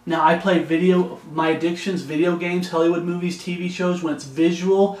 Now I play my addictions, video games, Hollywood movies, TV shows. When it's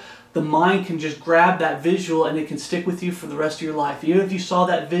visual, the mind can just grab that visual and it can stick with you for the rest of your life. Even if you saw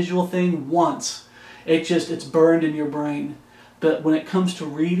that visual thing once, it's burned in your brain. But when it comes to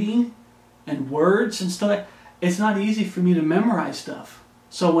reading and words and stuff, it's not easy for me to memorize stuff.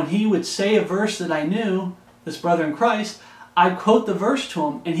 So when he would say a verse that I knew, this brother in Christ, I'd quote the verse to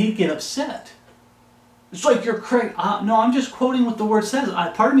him and he'd get upset. It's like, you're correct. No, I'm just quoting what the word says.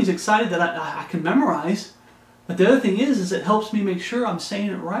 Part of me is excited that I can memorize. But the other thing is it helps me make sure I'm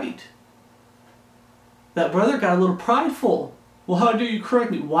saying it right. That brother got a little prideful. Well, how dare you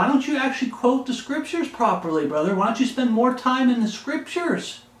correct me? Why don't you actually quote the scriptures properly, brother? Why don't you spend more time in the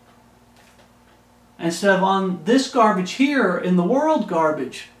scriptures? Instead of on this garbage here, in the world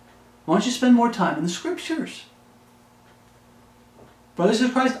garbage. Why don't you spend more time in the scriptures? Brothers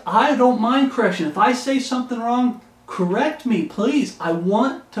in Christ, I don't mind correction. If I say something wrong, correct me, please. I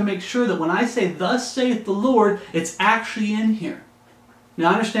want to make sure that when I say, thus saith the Lord, it's actually in here. Now,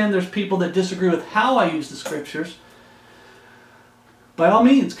 I understand there's people that disagree with how I use the scriptures. By all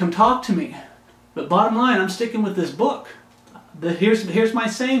means, come talk to me. But bottom line, I'm sticking with this book. Here's my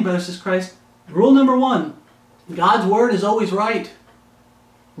saying, brothers in Christ. Rule number 1, God's word is always right.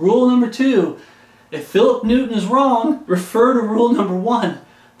 Rule number 2, if Philip Newton is wrong, refer to rule number 1.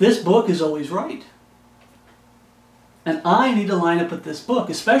 This book is always right. And I need to line up with this book,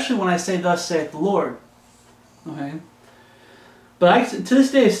 especially when I say, thus saith the Lord. Okay? But to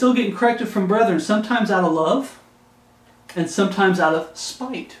this day, I'm still getting corrected from brethren, sometimes out of love, and sometimes out of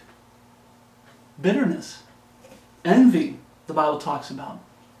spite. Bitterness. Envy, the Bible talks about.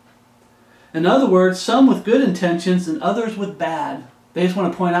 In other words, some with good intentions and others with bad. They just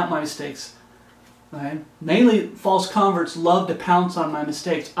want to point out my mistakes. Okay? Mainly, false converts love to pounce on my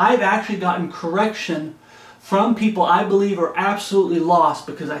mistakes. I've actually gotten correction from people I believe are absolutely lost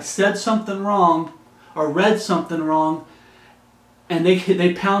because I said something wrong or read something wrong and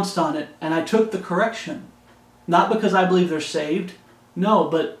they pounced on it and I took the correction. Not because I believe they're saved. No,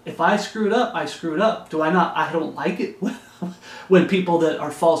 but if I screwed up, I screwed up. Do I not? I don't like it when people that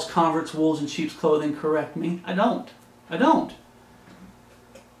are false converts, wolves in sheep's clothing correct me. I don't. I don't.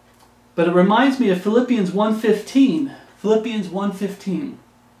 But it reminds me of Philippians 1:15. Philippians 1:15.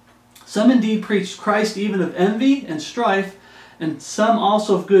 Some indeed preached Christ even of envy and strife, and some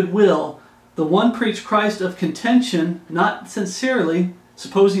also of goodwill. The one preached Christ of contention, not sincerely,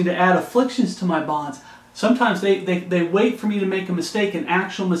 supposing to add afflictions to my bonds. Sometimes they wait for me to make a mistake, an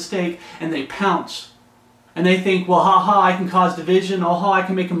actual mistake, and they pounce. And they think, well, ha, I can cause division. Oh, ha, I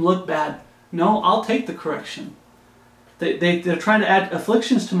can make them look bad. No, I'll take the correction. They're trying to add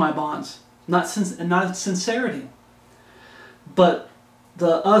afflictions to my bonds, not sincerity. But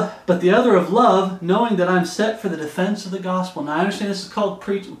the other of love, knowing that I'm set for the defense of the gospel. Now I understand this is called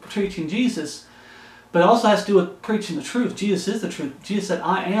preaching Jesus, but it also has to do with preaching the truth. Jesus is the truth. Jesus said,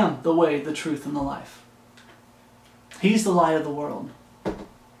 I am the way, the truth, and the life. He's the light of the world.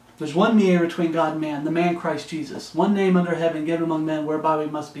 There's one mediator between God and man, the man Christ Jesus. One name under heaven given among men whereby we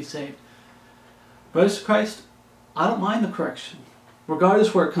must be saved. Brothers of Christ, I don't mind the correction,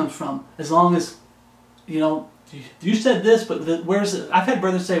 regardless where it comes from, as long as, you said this, but where's it? I've had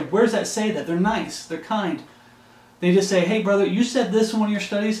brothers say, where's that say that? They're nice, they're kind. They just say, hey brother, you said this in one of your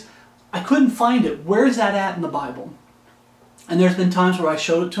studies. I couldn't find it. Where's that at in the Bible? And there's been times where I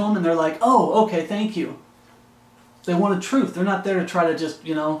showed it to them and they're like, oh, okay, thank you. They wanted truth. They're not there to try to just,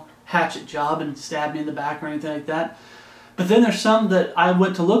 hatchet job and stab me in the back or anything like that. But then there's some that I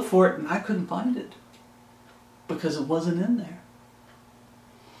went to look for it and I couldn't find it because it wasn't in there.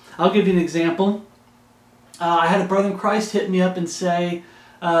 I'll give you an example. I had a brother in Christ hit me up and say,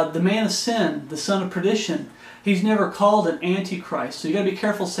 the man of sin, the son of perdition, he's never called an antichrist. So you got to be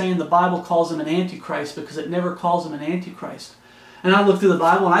careful saying the Bible calls him an antichrist because it never calls him an antichrist. And I looked through the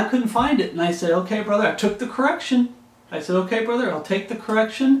Bible and I couldn't find it. And I said, okay, brother, I took the correction. I said, okay, brother, I'll take the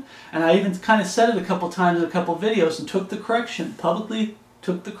correction. And I even kind of said it a couple times in a couple videos and took the correction, publicly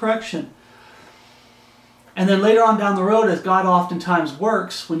took the correction. And then later on down the road, as God oftentimes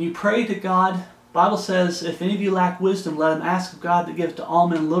works, when you pray to God, the Bible says, if any of you lack wisdom, let him ask of God that giveth to all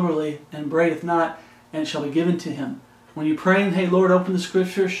men liberally, and upbraideth not, and it shall be given to him. When you pray, hey Lord, open the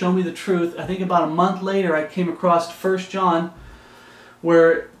scripture, show me the truth. I think about a month later, I came across 1 John,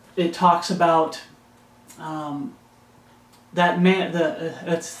 where it talks about that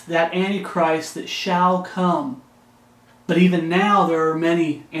Antichrist that shall come. But even now there are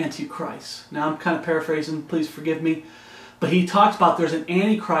many Antichrists. Now I'm kind of paraphrasing, please forgive me. But he talks about there's an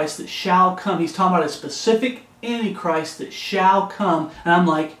Antichrist that shall come. He's talking about a specific Antichrist that shall come. And I'm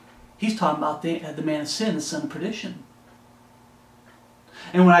like, he's talking about the man of sin, the son of perdition.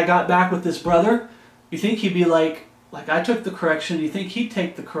 And when I got back with this brother, you think he'd be like I took the correction, you think he'd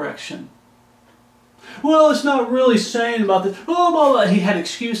take the correction. Well, it's not really saying about this. Oh, blah, blah. He had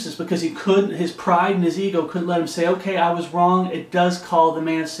excuses because he couldn't, his pride and his ego couldn't let him say, okay, I was wrong. It does call the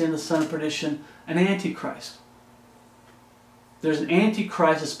man of sin, the son of perdition, an antichrist. There's an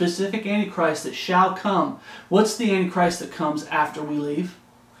antichrist, a specific antichrist that shall come. What's the antichrist that comes after we leave?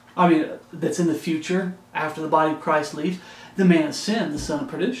 I mean, that's in the future, after the body of Christ leaves. The man of sin, the son of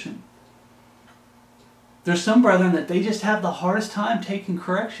perdition. There's some brethren that they just have the hardest time taking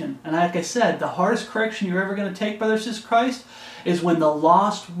correction. And like I said, the hardest correction you're ever going to take, brothers and sisters in Christ, is when the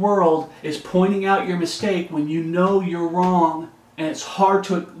lost world is pointing out your mistake when you know you're wrong. And it's hard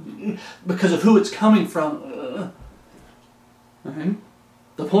to, because of who it's coming from. Okay?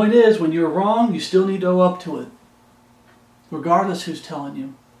 The point is, when you're wrong, you still need to owe up to it. Regardless who's telling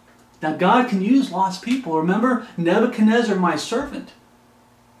you. Now God can use lost people. Remember, Nebuchadnezzar, my servant.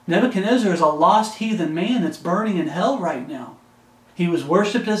 Nebuchadnezzar is a lost heathen man that's burning in hell right now. He was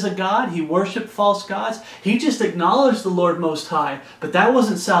worshipped as a god. He worshipped false gods. He just acknowledged the Lord Most High. But that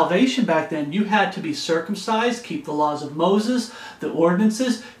wasn't salvation back then. You had to be circumcised, keep the laws of Moses, the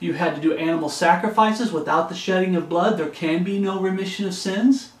ordinances. You had to do animal sacrifices. Without the shedding of blood, there can be no remission of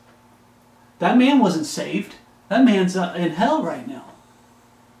sins. That man wasn't saved. That man's in hell right now.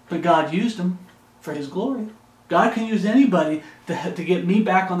 But God used him for His glory. God can use anybody to get me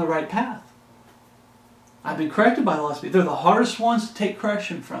back on the right path. I've been corrected by lost people. They're the hardest ones to take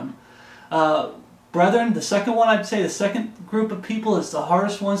correction from. Brethren, the second one, I'd say the second group of people is the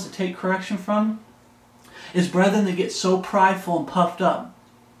hardest ones to take correction from, is brethren that get so prideful and puffed up.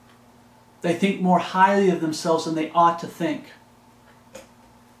 They think more highly of themselves than they ought to think.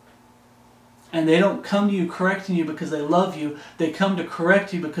 And they don't come to you correcting you because they love you. They come to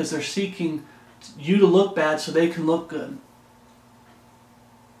correct you because they're seeking you to look bad so they can look good.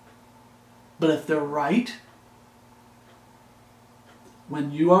 But if they're right,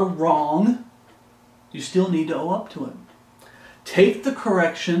 when you are wrong, you still need to owe up to it. Take the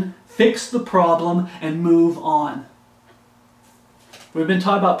correction, fix the problem, and move on. We've been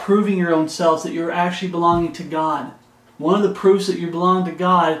talking about proving your own selves that you're actually belonging to God. One of the proofs that you belong to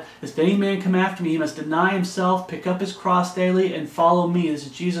God is, if any man come after me, he must deny himself, pick up his cross daily, and follow me. This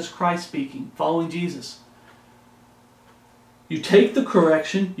is Jesus Christ speaking, following Jesus. You take the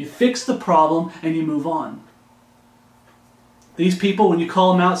correction, you fix the problem, and you move on. These people, when you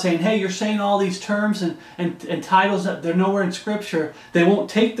call them out saying, hey, you're saying all these terms and titles, they're nowhere in Scripture, they won't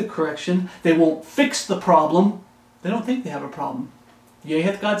take the correction, they won't fix the problem. They don't think they have a problem. Yea,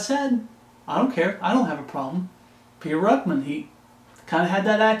 hath God said. I don't care. I don't have a problem. Peter Ruckman, he kind of had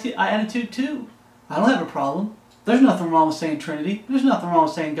that attitude too. I don't have a problem. There's nothing wrong with saying Trinity. There's nothing wrong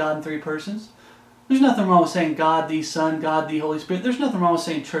with saying God in three persons. There's nothing wrong with saying God the Son, God the Holy Spirit. There's nothing wrong with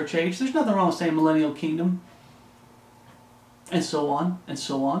saying church age. There's nothing wrong with saying millennial kingdom. And so on, and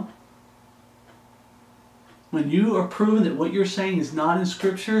so on. When you are proven that what you're saying is not in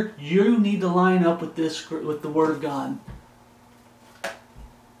Scripture, you need to line up with with the Word of God.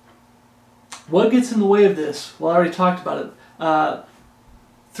 What gets in the way of this? Well, I already talked about it.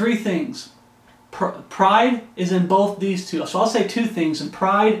 Three things. Pride is in both these two. So I'll say two things, and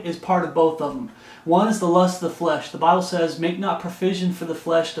pride is part of both of them. One is the lust of the flesh. The Bible says, make not provision for the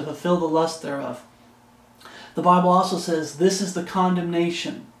flesh to fulfill the lust thereof. The Bible also says, this is the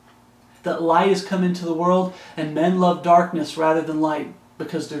condemnation, that light has come into the world, and men love darkness rather than light,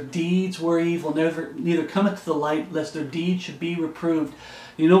 because their deeds were evil. Neither cometh to the light, lest their deeds should be reproved.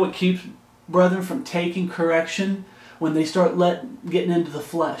 You know what keeps brethren from taking correction? When they start getting into the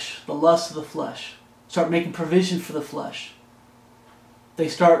flesh, the lust of the flesh. Start making provision for the flesh. They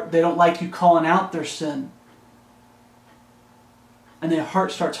don't like you calling out their sin. And their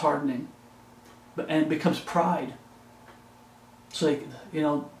heart starts hardening. And it becomes pride. So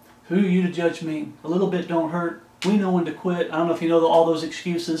who are you to judge me? A little bit don't hurt. We know when to quit. I don't know if you know all those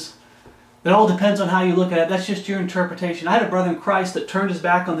excuses. It all depends on how you look at it. That's just your interpretation. I had a brother in Christ that turned his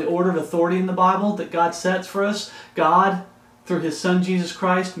back on the order of authority in the Bible that God sets for us. God, through His Son Jesus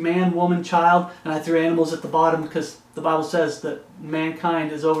Christ, man, woman, child, and I threw animals at the bottom because the Bible says that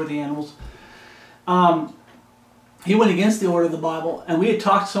mankind is over the animals. He went against the order of the Bible, and we had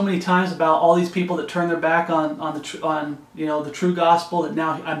talked so many times about all these people that turn their back on the true gospel. That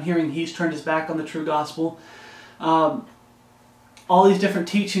now I'm hearing he's turned his back on the true gospel. All these different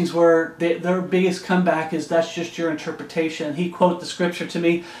teachings where their biggest comeback is, that's just your interpretation. He quoted the Scripture to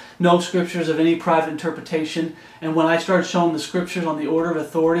me, no Scriptures of any private interpretation. And when I started showing the Scriptures on the order of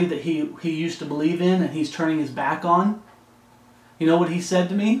authority that he used to believe in and he's turning his back on, you know what he said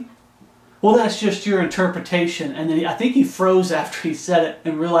to me? Well, that's just your interpretation. And then I think he froze after he said it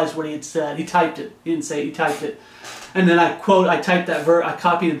and realized what he had said. He typed it. He didn't say it, he typed it. And then I typed that verse, I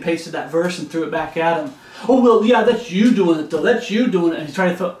copied and pasted that verse and threw it back at him. Oh, well, yeah, that's you doing it, though. That's you doing it. And he tried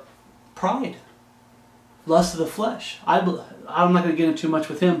to throw pride. Lust of the flesh. I'm not going to get into too much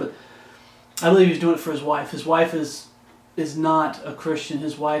with him, but I believe he's doing it for his wife. His wife is not a Christian.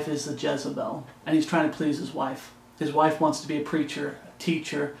 His wife is a Jezebel. And he's trying to please his wife. His wife wants to be a preacher, a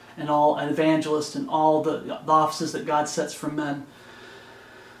teacher, and an evangelist, and all the offices that God sets for men.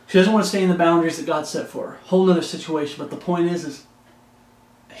 She doesn't want to stay in the boundaries that God set for her. Whole other situation. But the point is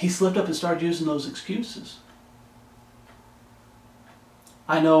he slipped up and started using those excuses.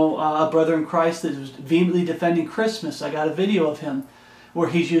 I know a brother in Christ that was vehemently defending Christmas. I got a video of him where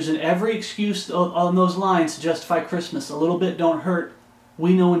he's using every excuse on those lines to justify Christmas. A little bit don't hurt.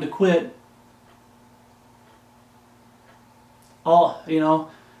 We know when to quit. Who are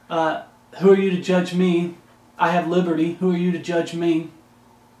you to judge me? I have liberty. Who are you to judge me?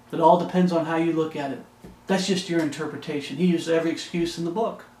 It all depends on how you look at it. That's just your interpretation. He used every excuse in the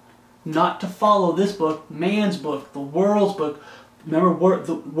book. Not to follow this book, man's book, the world's book. Remember,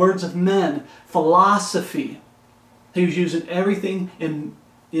 the words of men, philosophy. He was using everything in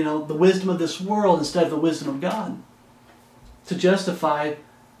the wisdom of this world instead of the wisdom of God to justify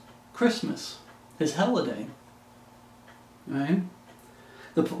Christmas, his holiday. Right?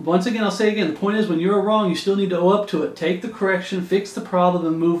 Once again, I'll say again, the point is when you're wrong, you still need to owe up to it. Take the correction, fix the problem,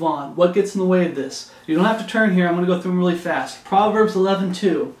 and move on. What gets in the way of this? You don't have to turn here. I'm going to go through them really fast. Proverbs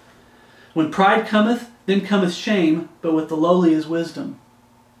 11:2. When pride cometh, then cometh shame, but with the lowly is wisdom.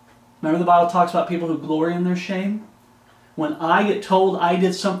 Remember the Bible talks about people who glory in their shame? When I get told I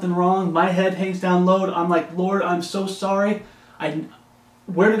did something wrong, my head hangs down low. I'm like, Lord, I'm so sorry.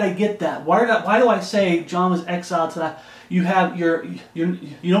 Where did I get that? Why do I say John was exiled to that? You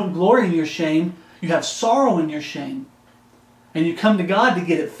don't glory in your shame. You have sorrow in your shame. And you come to God to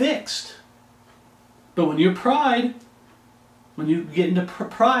get it fixed. But when you get into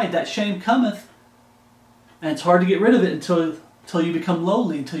pride, that shame cometh. And it's hard to get rid of it until you become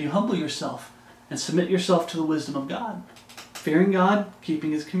lowly, until you humble yourself and submit yourself to the wisdom of God. Fearing God,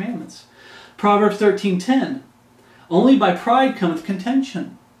 keeping His commandments. Proverbs 13:10. Only by pride cometh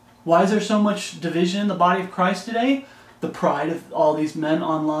contention. Why is there so much division in the body of Christ today? The pride of all these men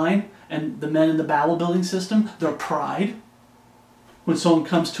online and the men in the Babel building system, their pride. When someone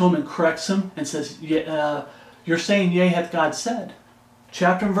comes to them and corrects them and says, you're saying, yea, hath God said.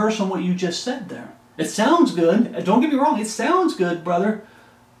 Chapter and verse on what you just said there. It sounds good. Don't get me wrong. It sounds good, brother.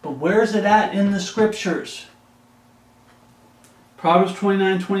 But where is it at in the Scriptures? Proverbs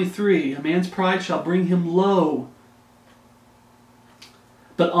 29:23. A man's pride shall bring him low,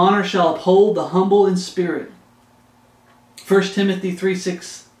 but honor shall uphold the humble in spirit. 1 Timothy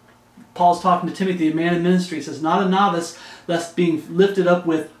 3:6. Paul's talking to Timothy, a man in ministry. He says, not a novice, lest being lifted up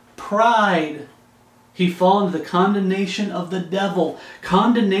with pride, he fall into the condemnation of the devil.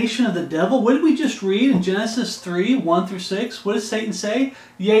 Condemnation of the devil? What did we just read in Genesis 3:1-6? What does Satan say?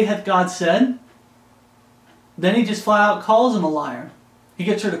 Yea, hath God said. Then he just flat out calls him a liar. He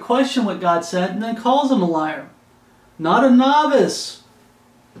gets her to question what God said and then calls him a liar. Not a novice.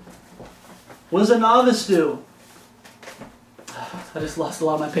 What does a novice do? I just lost a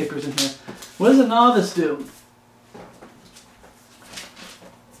lot of my papers in here. What does a novice do?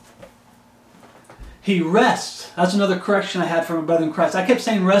 He rests. That's another correction I had from a brother in Christ. I kept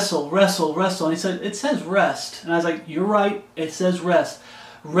saying wrestle, wrestle, wrestle. And he said, it says rest. And I was like, you're right. It says rest.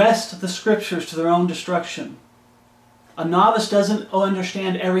 Rest the Scriptures to their own destruction. A novice doesn't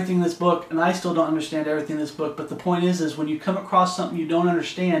understand everything in this book, and I still don't understand everything in this book. But the point is when you come across something you don't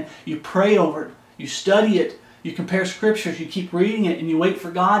understand, you pray over it, you study it, you compare Scriptures, you keep reading it, and you wait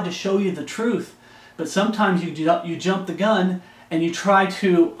for God to show you the truth. But sometimes you jump the gun and you try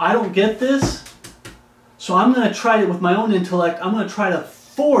to, I don't get this, so I'm going to try it with my own intellect. I'm going to try to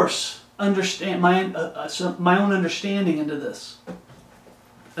force my own understanding into this.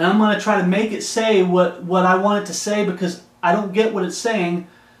 And I'm going to try to make it say what I want it to say because I don't get what it's saying.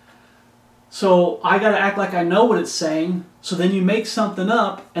 So I got to act like I know what it's saying. So then you make something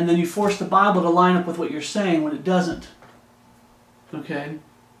up and then you force the Bible to line up with what you're saying when it doesn't. Okay?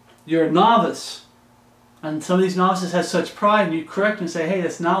 You're a novice. And some of these novices have such pride and you correct and say, hey,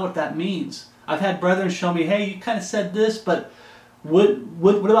 that's not what that means. I've had brethren show me, hey, you kind of said this, but what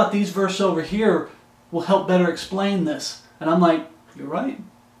about these verses over here will help better explain this? And I'm like, you're right.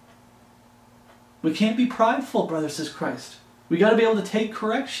 We can't be prideful, brothers, says Christ. We got to be able to take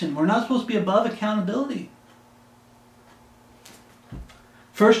correction. We're not supposed to be above accountability.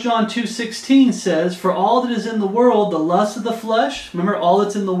 1 John 2:16 says, "For all that is in the world, the lust of the flesh," remember all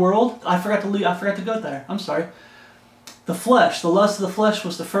that's in the world? I forgot to go there. I'm sorry. The flesh, the lust of the flesh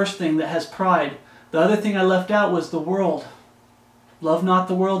was the first thing that has pride. The other thing I left out was the world. Love not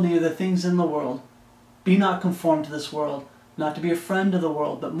the world, neither the things in the world. Be not conformed to this world, not to be a friend of the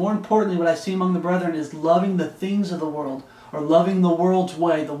world. But more importantly, what I see among the brethren is loving the things of the world, or loving the world's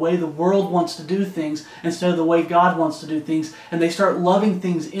way, the way the world wants to do things instead of the way God wants to do things. And they start loving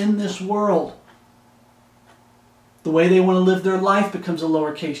things in this world. The way they want to live their life becomes a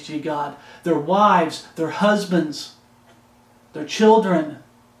lowercase g God. Their wives, their husbands, their children.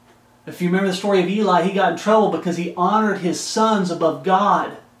 If you remember the story of Eli, he got in trouble because he honored his sons above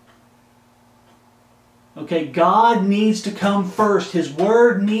God. Okay, God needs to come first. His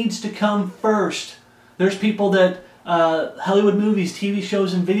word needs to come first. There's people that Hollywood movies, TV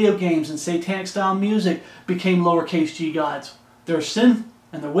shows, and video games and satanic style music became lowercase g gods. Their sin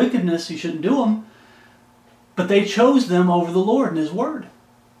and their wickedness, you shouldn't do them, but they chose them over the Lord and His word.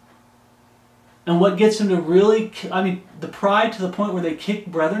 And what gets them to really, the pride to the point where they kick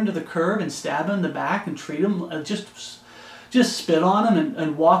brethren to the curb and stab them in the back and treat them, just spit on them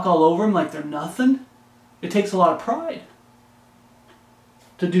and walk all over them like they're nothing. It takes a lot of pride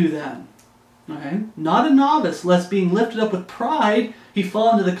to do that. Okay? Not a novice, lest being lifted up with pride, he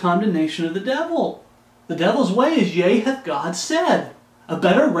fall into the condemnation of the devil. The devil's way is, yea, hath God said. A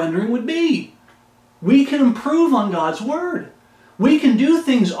better rendering would be, we can improve on God's word. We can do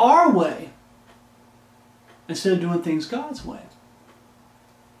things our way instead of doing things God's way.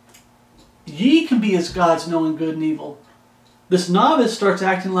 Ye can be as gods, knowing good and evil. This novice starts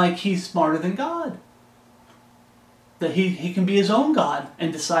acting like he's smarter than God. That he can be his own God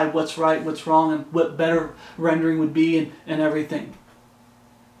and decide what's right, what's wrong, and what better rendering would be and everything.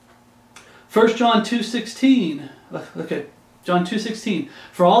 1 John 2:16. Okay, John 2:16.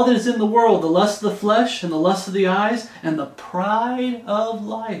 For all that is in the world, the lust of the flesh and the lust of the eyes and the pride of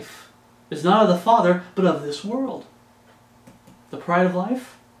life is not of the Father, but of this world. The pride of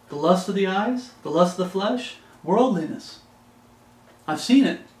life, the lust of the eyes, the lust of the flesh, worldliness. I've seen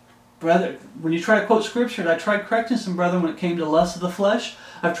it. Brother, when you try to quote scripture, I tried correcting some brethren when it came to lust of the flesh.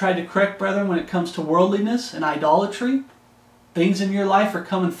 I've tried to correct brethren when it comes to worldliness and idolatry. Things in your life are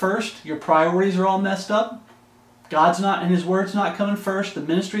coming first. Your priorities are all messed up. God's not, and His word's not coming first. The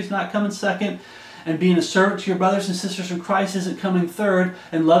ministry's not coming second. And being a servant to your brothers and sisters in Christ isn't coming third.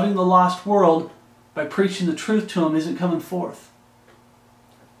 And loving the lost world by preaching the truth to them isn't coming fourth.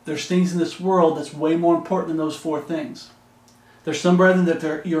 There's things in this world that's way more important than those four things. There's some brethren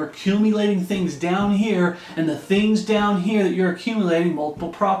that you're accumulating things down here, and the things down here that you're accumulating, multiple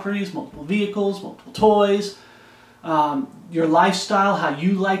properties, multiple vehicles, multiple toys, your lifestyle, how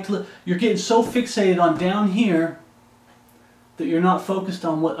you like to live, you're getting so fixated on down here that you're not focused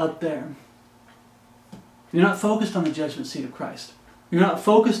on what up there. You're not focused on the judgment seat of Christ. You're not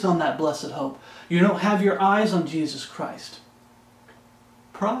focused on that blessed hope. You don't have your eyes on Jesus Christ.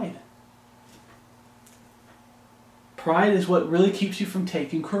 Pride. Pride is what really keeps you from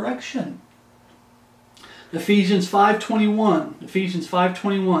taking correction. Ephesians 5:21. Ephesians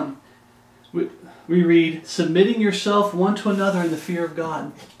 5:21. We read, submitting yourself one to another in the fear of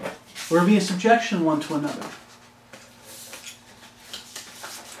God. We're being in subjection one to another.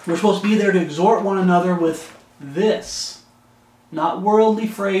 We're supposed to be there to exhort one another with this. Not worldly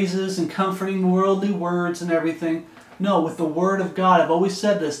phrases and comforting worldly words and everything. No, with the Word of God. I've always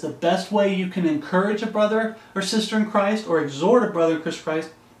said this. The best way you can encourage a brother or sister in Christ, or exhort a brother in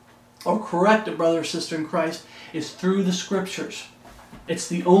Christ, or correct a brother or sister in Christ, is through the Scriptures. It's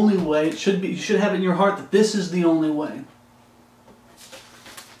the only way. It should be. You should have it in your heart that this is the only way.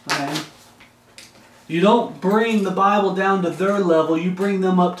 Okay? You don't bring the Bible down to their level. You bring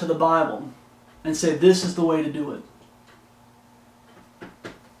them up to the Bible and say, this is the way to do it.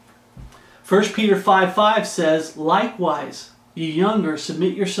 1 Peter 5:5 says, likewise, ye younger,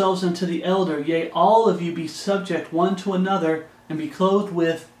 submit yourselves unto the elder. Yea, all of you be subject one to another, and be clothed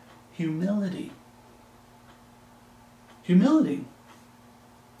with humility. Humility.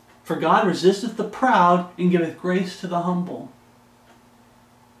 For God resisteth the proud, and giveth grace to the humble.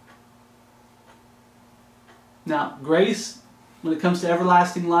 Now, grace, when it comes to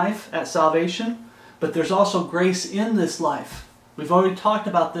everlasting life at salvation, but there's also grace in this life. We've already talked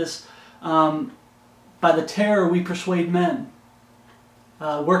about this. By the terror we persuade men.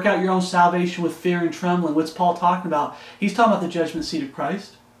 Work out your own salvation with fear and trembling. What's Paul talking about? He's talking about the judgment seat of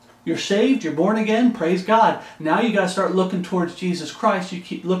Christ. You're saved, you're born again, praise God. Now you got to start looking towards Jesus Christ. You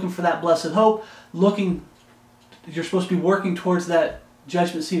keep looking for that blessed hope. You're supposed to be working towards that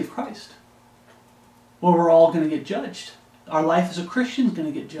judgment seat of Christ. Well, we're all going to get judged our life as a Christian is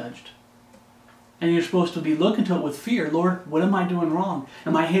going to get judged. And you're supposed to be looking to it with fear. Lord, what am I doing wrong?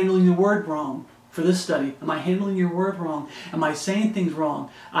 Am I handling your word wrong for this study? Am I handling your word wrong? Am I saying things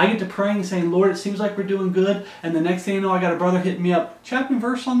wrong? I get to praying and saying, Lord, it seems like we're doing good. And the next thing you know, I got a brother hitting me up, chapter and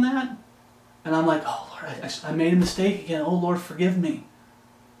verse on that. And I'm like, oh, Lord, I made a mistake again. Oh, Lord, forgive me.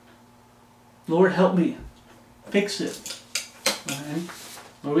 Lord, help me. Fix it. Okay?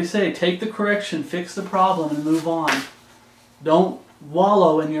 What do we say? Take the correction, fix the problem, and move on. Don't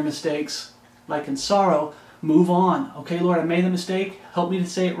wallow in your mistakes. Like in sorrow, move on. Okay, Lord, I made the mistake. Help me to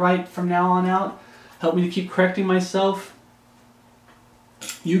say it right from now on out. Help me to keep correcting myself.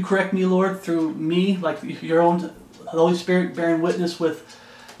 You correct me, Lord, through me, like your own Holy Spirit bearing witness with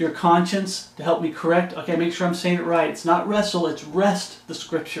your conscience to help me correct. Okay, make sure I'm saying it right. It's not wrestle, it's wrest the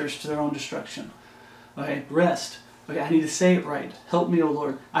scriptures to their own destruction. Okay, rest. Okay, I need to say it right. Help me, O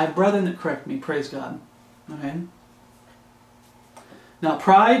Lord. I have brethren that correct me. Praise God. Okay. Now,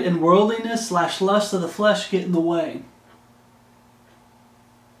 pride and worldliness / lust of the flesh get in the way.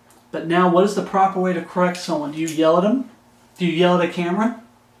 But now, what is the proper way to correct someone? Do you yell at them? Do you yell at a camera?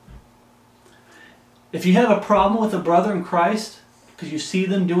 If you have a problem with a brother in Christ, because you see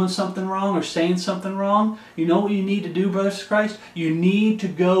them doing something wrong or saying something wrong, you know what you need to do, brothers in Christ? You need to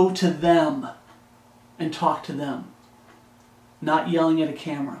go to them and talk to them. Not yelling at a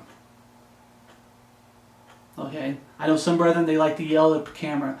camera. Okay? I know some brethren, they like to yell at the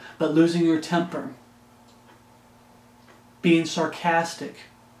camera, but losing your temper, being sarcastic,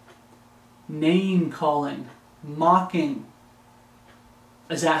 name-calling, mocking,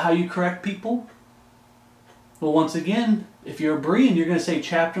 is that how you correct people? Well, once again, if you're a Berean, you're going to say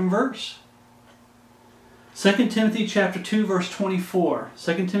chapter and verse. 2 Timothy chapter 2, verse 24.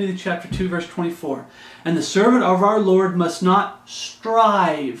 2 Timothy chapter 2, verse 24. And the servant of our Lord must not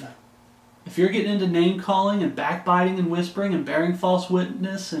strive. If you're getting into name-calling and backbiting and whispering and bearing false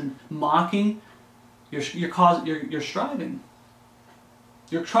witness and mocking, you're striving.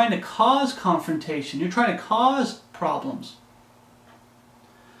 You're trying to cause confrontation. You're trying to cause problems.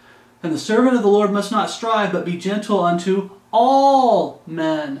 And the servant of the Lord must not strive, but be gentle unto all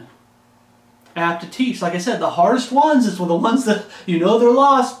men, apt to teach. Like I said, the hardest ones is the ones that you know they're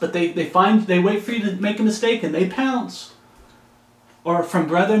lost, but they wait for you to make a mistake and they pounce. Or from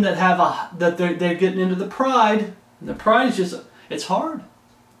brethren that they're getting into the pride, and the pride is just, it's hard.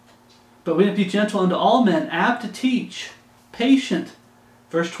 But we have to be gentle unto all men, apt to teach, patient.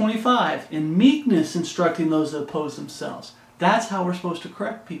 Verse 25, in meekness instructing those that oppose themselves. That's how we're supposed to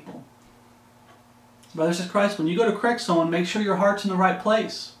correct people. Brothers in Christ, when you go to correct someone, make sure your heart's in the right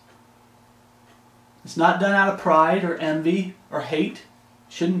place. It's not done out of pride or envy or hate.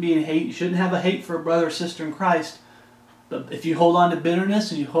 It shouldn't be in hate. You shouldn't have a hate for a brother or sister in Christ. But if you hold on to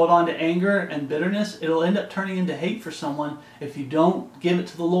bitterness and you hold on to anger and bitterness, it'll end up turning into hate for someone if you don't give it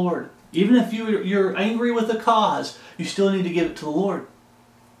to the Lord. Even if you're angry with a cause, you still need to give it to the Lord.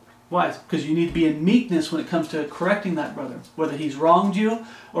 Why? Because you need to be in meekness when it comes to correcting that brother, whether he's wronged you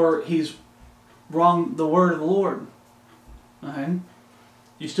or he's wronged the word of the Lord. Okay?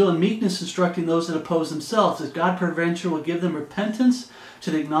 You're still in meekness instructing those that oppose themselves, as God peradventure will give them repentance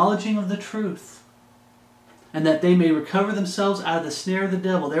to the acknowledging of the truth, and that they may recover themselves out of the snare of the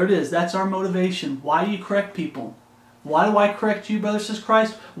devil. There it is. That's our motivation. Why do you correct people? Why do I correct you, brothers in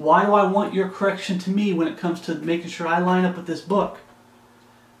Christ? Why do I want your correction to me when it comes to making sure I line up with this book?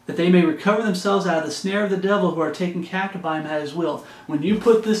 That they may recover themselves out of the snare of the devil, who are taken captive by him at his will. When you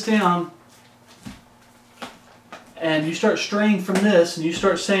put this down and you start straying from this and you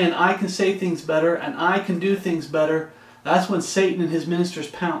start saying, I can say things better and I can do things better, that's when Satan and his ministers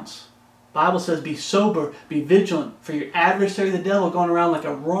pounce. The Bible says, be sober, be vigilant, for your adversary the devil going around like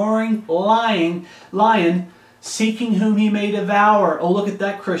a roaring lion, seeking whom he may devour. Oh, look at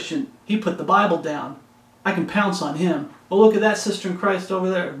that Christian. He put the Bible down. I can pounce on him. Oh, look at that sister in Christ over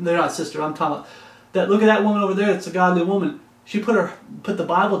there. They're not sister, I'm talking about that. Look at that woman over there. That's a godly woman. She put the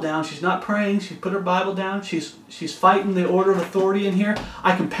Bible down. She's not praying. She put her Bible down. She's fighting the order of authority in here.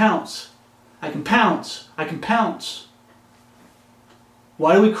 I can pounce. I can pounce. I can pounce.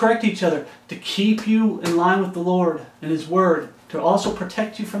 Why do we correct each other? To keep you in line with the Lord and His Word. To also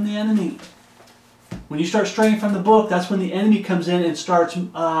protect you from the enemy. When you start straying from the book, that's when the enemy comes in and starts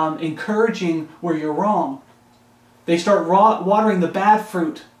encouraging where you're wrong. They start watering the bad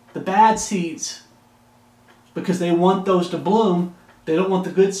fruit, the bad seeds, because they want those to bloom. They don't want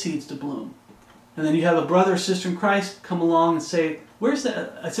the good seeds to bloom. And then you have a brother or sister in Christ come along and say, where's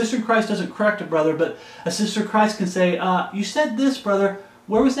that? A sister in Christ doesn't correct a brother, but a sister in Christ can say, you said this, brother.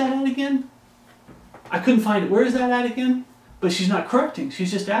 Where was that at again? I couldn't find it. Where is that at again? But she's not correcting.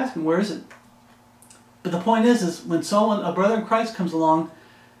 She's just asking, where is it? But the point is when someone, a brother in Christ comes along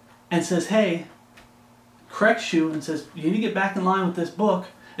and says, hey, corrects you and says, you need to get back in line with this book,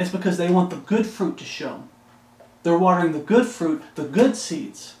 it's because they want the good fruit to show. They're watering the good fruit, the good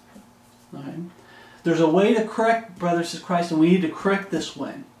seeds. Okay? There's a way to correct brothers in Christ, and we need to correct this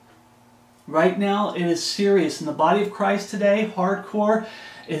way. Right now, it is serious. In the body of Christ today, hardcore,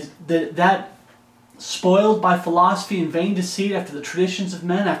 is that spoiled by philosophy and vain deceit after the traditions of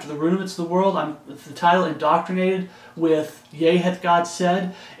men, after the rudiments of the world. The title, Indoctrinated with Yea hath God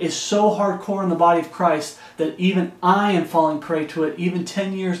said, is so hardcore in the body of Christ that even I am falling prey to it, even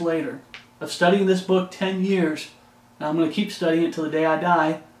 10 years later. Of studying this book 10 years, and I'm going to keep studying it until the day I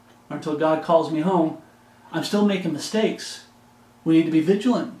die, or until God calls me home. I'm still making mistakes. We need to be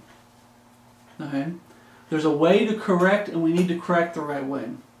vigilant. Okay? There's a way to correct, and we need to correct the right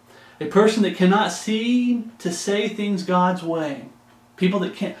way. A person that cannot seem to say things God's way. People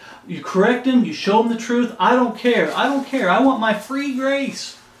that can't, you correct them, you show them the truth. I don't care. I don't care. I want my free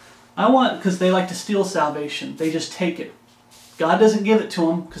grace. Because they like to steal salvation. They just take it. God doesn't give it to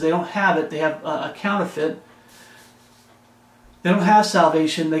them because they don't have it. They have a counterfeit. They don't have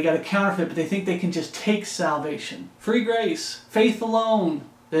salvation. They got a counterfeit, but they think they can just take salvation. Free grace. Faith alone.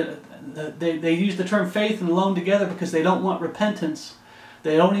 They use the term faith and alone together because they don't want repentance.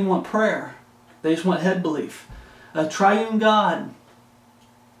 They don't even want prayer. They just want head belief. Triune God.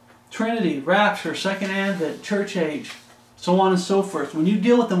 Trinity. Rapture. Second advent. Church age. So on and so forth. When you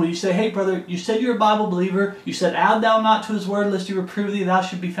deal with them, when you say, hey brother, you said you're a Bible believer, you said, add thou not to his word, lest he reprove thee, thou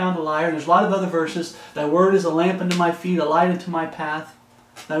should be found a liar. And there's a lot of other verses. Thy word is a lamp unto my feet, a light unto my path.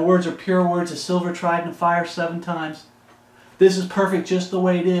 Thy words are pure words, as silver tried in fire 7 times. This is perfect just the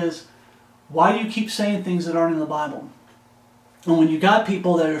way it is. Why do you keep saying things that aren't in the Bible? And when you got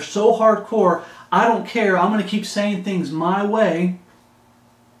people that are so hardcore, I don't care, I'm going to keep saying things my way.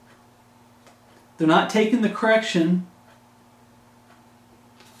 They're not taking the correction.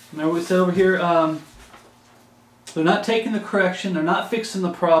 Remember we said over here, they're not taking the correction, they're not fixing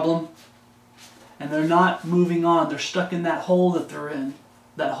the problem, and they're not moving on. They're stuck in that hole that they're in.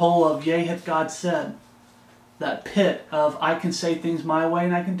 That hole of, yea hath God said. That pit of, I can say things my way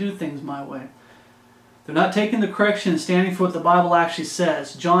and I can do things my way. They're not taking the correction and standing for what the Bible actually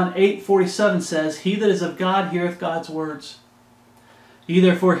says. John 8:47 says, he that is of God heareth God's words. Ye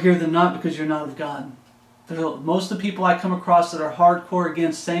therefore hear them not, because you're not of God. Most of the people I come across that are hardcore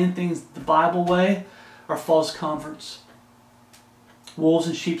against saying things the Bible way are false converts. Wolves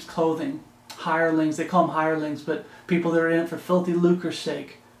in sheep's clothing. Hirelings. They call them hirelings, but people that are in it for filthy lucre's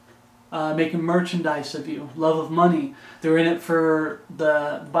sake. Making merchandise of you. Love of money. They're in it for,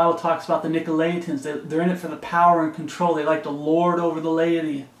 the Bible talks about the Nicolaitans. They're in it for the power and control. They like to lord over the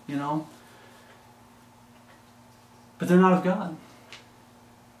laity, you know. But they're not of God.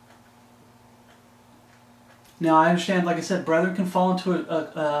 Now, I understand, like I said, brethren can fall into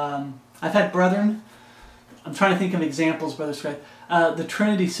I've had brethren, I'm trying to think of examples, Brother Scott, the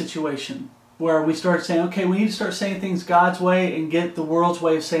Trinity situation, where we start saying, okay, we need to start saying things God's way and get the world's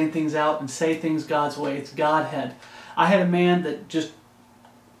way of saying things out and say things God's way. It's Godhead. I had a man that just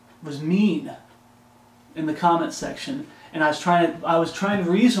was mean in the comment section, and I was trying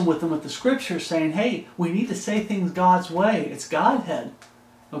to reason with him with the scriptures, saying, hey, we need to say things God's way. It's Godhead.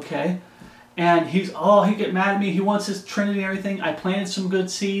 Okay? And he'd get mad at me. He wants his Trinity and everything. I planted some good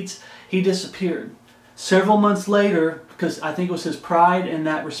seeds. He disappeared. Several months later, because I think it was his pride and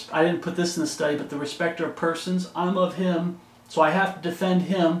that, I didn't put this in the study, but the respecter of persons, I'm of him, so I have to defend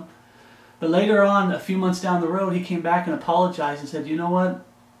him. But later on, a few months down the road, he came back and apologized and said, you know what?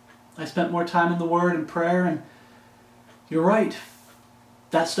 I spent more time in the Word and prayer, and you're right.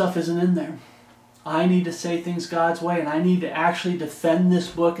 That stuff isn't in there. I need to say things God's way, and I need to actually defend this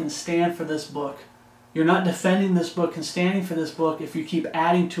book and stand for this book. You're not defending this book and standing for this book if you keep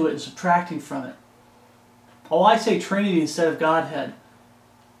adding to it and subtracting from it. Oh, I say Trinity instead of Godhead.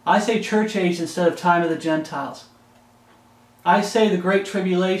 I say church age instead of time of the Gentiles. I say the Great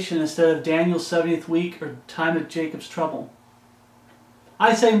Tribulation instead of Daniel's 70th week or time of Jacob's trouble.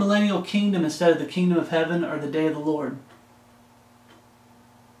 I say millennial kingdom instead of the kingdom of heaven or the day of the Lord.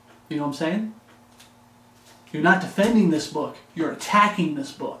 You know what I'm saying? You're not defending this book. You're attacking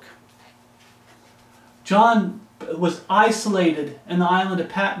this book. John was isolated in the island of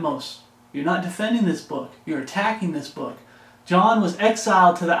Patmos. You're not defending this book. You're attacking this book. John was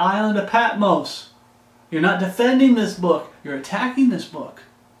exiled to the island of Patmos. You're not defending this book. You're attacking this book.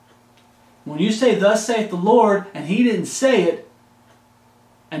 When you say, thus saith the Lord, and he didn't say it,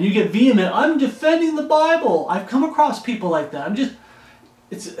 and you get vehement, I'm defending the Bible. I've come across people like that.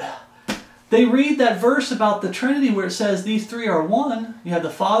 They read that verse about the Trinity where it says these three are one. You have the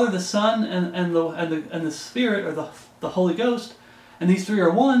Father, the Son, and the Spirit, or the Holy Ghost, and these three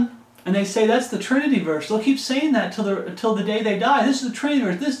are one. And they say that's the Trinity verse. They'll keep saying that till the day they die. This is the Trinity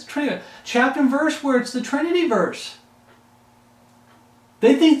verse. This is the Trinity verse. Chapter and verse where it's the Trinity verse.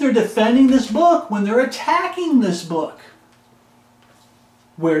 They think they're defending this book when they're attacking this book.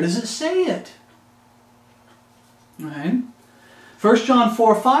 Where does it say it? Right? 1 John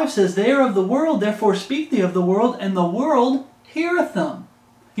 4:5 says, "They are of the world, therefore speak they of the world, and the world heareth them."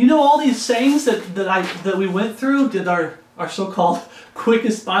 You know all these sayings that we went through, did our so-called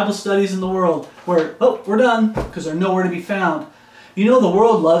quickest Bible studies in the world, where, oh, we're done, because they're nowhere to be found. You know the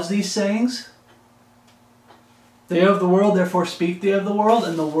world loves these sayings. They are of the world, therefore speak they of the world,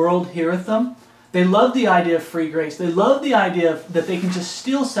 and the world heareth them. They love the idea of free grace. They love the idea that they can just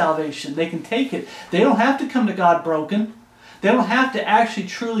steal salvation. They can take it. They don't have to come to God broken. They don't have to actually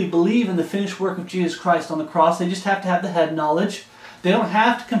truly believe in the finished work of Jesus Christ on the cross. They just have to have the head knowledge. They don't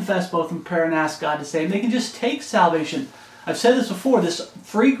have to confess both in prayer and ask God to save them. They can just take salvation. I've said this before, this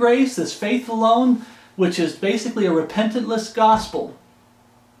free grace, this faith alone, which is basically a repentantless gospel,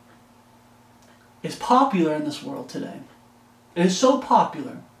 is popular in this world today. It is so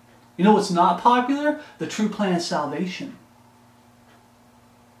popular. You know what's not popular? The true plan of salvation.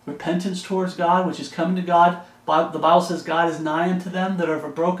 Repentance towards God, which is coming to God. The Bible says God is nigh unto them that are of a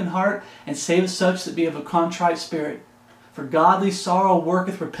broken heart, and saveth such that be of a contrite spirit. For godly sorrow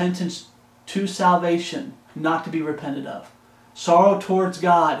worketh repentance to salvation, not to be repented of. Sorrow towards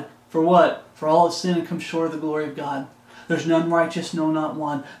God. For what? For all have sinned and come short of the glory of God. There's none righteous, no, not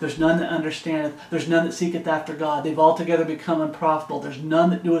one. There's none that understandeth. There's none that seeketh after God. They've altogether become unprofitable. There's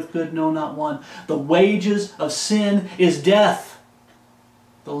none that doeth good, no, not one. The wages of sin is death.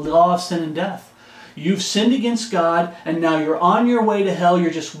 The law of sin and death. You've sinned against God, and now you're on your way to hell.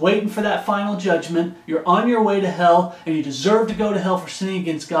 You're just waiting for that final judgment. You're on your way to hell, and you deserve to go to hell for sinning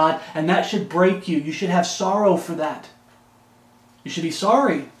against God, and that should break you. You should have sorrow for that. You should be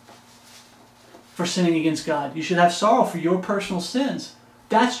sorry for sinning against God. You should have sorrow for your personal sins.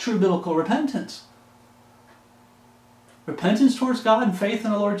 That's true biblical repentance. Repentance towards God and faith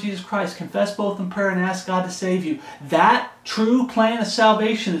in the Lord Jesus Christ. Confess both in prayer and ask God to save you. That true plan of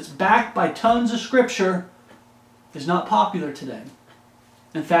salvation that's backed by tons of Scripture is not popular today.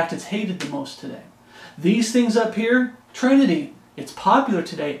 In fact, it's hated the most today. These things up here, Trinity, it's popular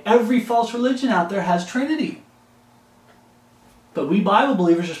today. Every false religion out there has Trinity. But we Bible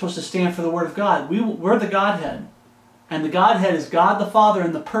believers are supposed to stand for the Word of God. We're the Godhead. And the Godhead is God the Father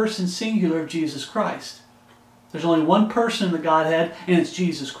in the person singular of Jesus Christ. There's only one person in the Godhead, and it's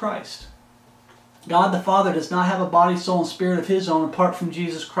Jesus Christ. God the Father does not have a body, soul, and spirit of His own apart from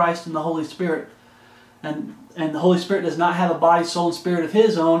Jesus Christ and the Holy Spirit. And the Holy Spirit does not have a body, soul, and spirit of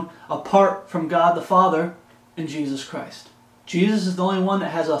His own apart from God the Father and Jesus Christ. Jesus is the only one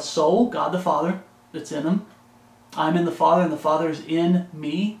that has a soul, God the Father, that's in Him. I'm in the Father, and the Father is in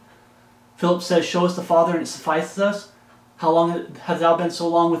me. Philip says, show us the Father, and it suffices us. How long hast thou been so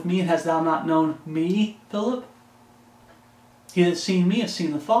long with me, and hast thou not known me, Philip? He that has seen me has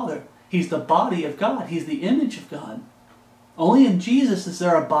seen the Father. He's the body of God. He's the image of God. Only in Jesus is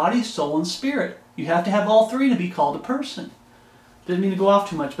there a body, soul, and spirit. You have to have all three to be called a person. Didn't mean to go off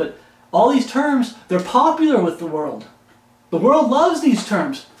too much, but all these terms, they're popular with the world. The world loves these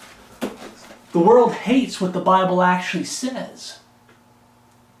terms. The world hates what the Bible actually says.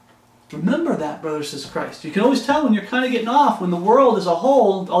 Remember that, brothers and sisters in Christ. You can always tell when you're kind of getting off, when the world as a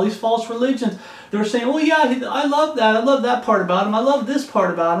whole, all these false religions, they're saying, oh yeah, I love that. I love that part about him. I love this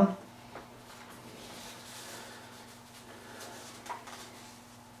part about him.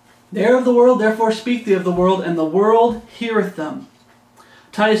 They are of the world, therefore speak they of the world, and the world heareth them.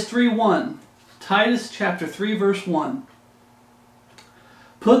 Titus 3:1. Titus chapter 3, verse 1.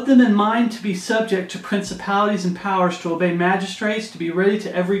 Put them in mind to be subject to principalities and powers, to obey magistrates, to be ready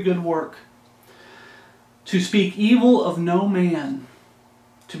to every good work, to speak evil of no man,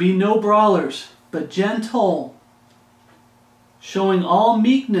 to be no brawlers, but gentle, showing all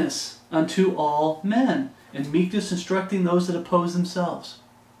meekness unto all men, and meekness instructing those that oppose themselves.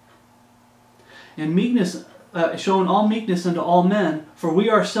 And meekness, showing all meekness unto all men, for we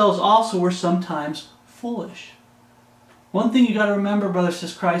ourselves also were sometimes foolish. One thing you got to remember, brothers and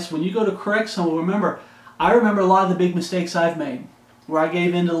sisters in Christ, when you go to correct someone, I remember a lot of the big mistakes I've made, where I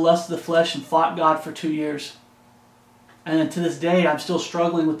gave in to the lust of the flesh and fought God for 2 years. And then to this day, I'm still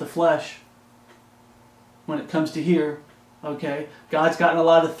struggling with the flesh when it comes to here. Okay, God's gotten a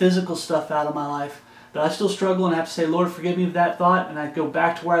lot of the physical stuff out of my life, but I still struggle, and I have to say, Lord, forgive me of that thought, and I go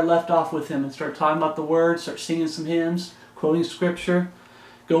back to where I left off with Him and start talking about the Word, start singing some hymns, quoting Scripture,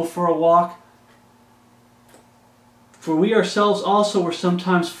 go for a walk. For we ourselves also were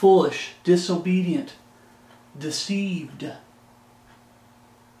sometimes foolish, disobedient, deceived.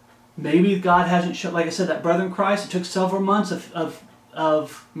 Maybe God hasn't shown, like I said, that brother in Christ, it took several months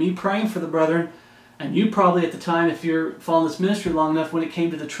of me praying for the brethren, and you probably at the time, if you're following this ministry long enough, when it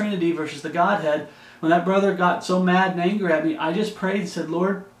came to the Trinity versus the Godhead, when that brother got so mad and angry at me, I just prayed and said,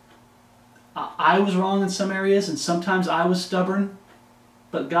 Lord, I was wrong in some areas, and sometimes I was stubborn,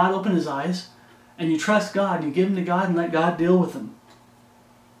 but God opened his eyes, and you trust God, and you give him to God and let God deal with him.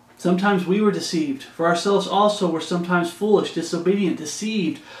 Sometimes we were deceived. For ourselves also were sometimes foolish, disobedient,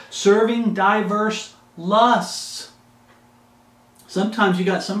 deceived, serving diverse lusts. Sometimes you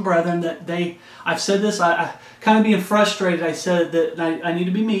got some brethren that I've said this, I kind of being frustrated, I said that I need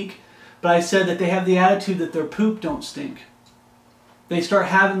to be meek, but I said that they have the attitude that their poop don't stink. They start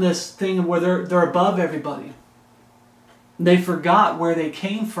having this thing where they're above everybody. They forgot where they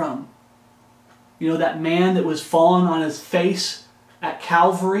came from. You know, that man that was fallen on his face at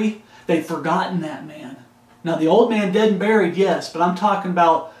Calvary, they've forgotten that man. Now the old man dead and buried, yes, but I'm talking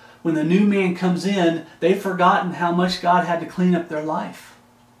about when the new man comes in, they've forgotten how much God had to clean up their life.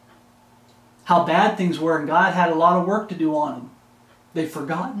 How bad things were, and God had a lot of work to do on them. They've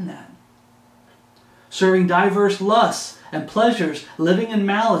forgotten that. Serving diverse lusts and pleasures, living in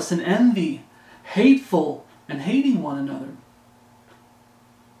malice and envy, hateful and hating one another.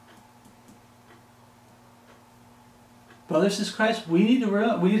 Brothers and sisters in Christ, we need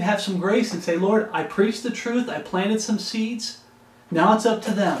to have some grace and say, Lord, I preached the truth, I planted some seeds, now it's up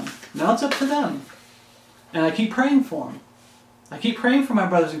to them. Now it's up to them. And I keep praying for them. I keep praying for my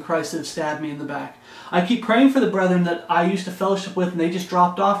brothers in Christ that have stabbed me in the back. I keep praying for the brethren that I used to fellowship with and they just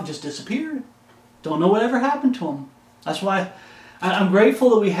dropped off and just disappeared. Don't know whatever happened to them. That's why I'm grateful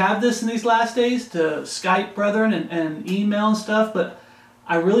that we have this in these last days to Skype brethren and email and stuff, but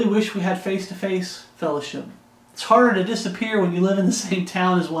I really wish we had face-to-face fellowship. It's harder to disappear when you live in the same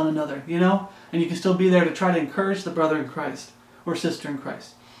town as one another, you know? And you can still be there to try to encourage the brother in Christ or sister in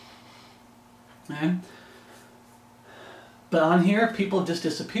Christ. Okay? But on here, people have just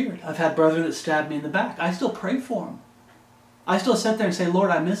disappeared. I've had brethren that stabbed me in the back. I still pray for them. I still sit there and say,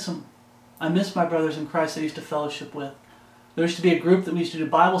 Lord, I miss them. I miss my brothers in Christ I used to fellowship with. There used to be a group that we used to do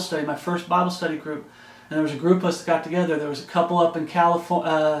Bible study, my first Bible study group. And there was a group of us that got together. There was a couple up in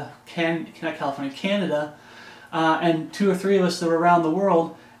Canada, and 2 or 3 of us that were around the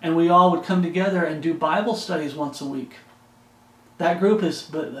world, and we all would come together and do Bible studies once a week. That group has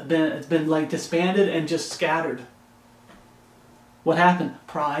been like disbanded and just scattered. What happened?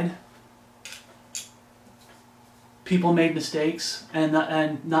 Pride. People made mistakes and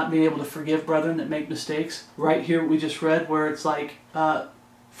not being able to forgive brethren that make mistakes. Right here we just read where it's like,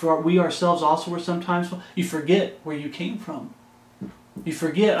 for we ourselves also were sometimes, you forget where you came from. You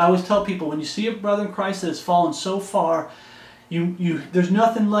forget. I always tell people, when you see a brother in Christ that has fallen so far, there's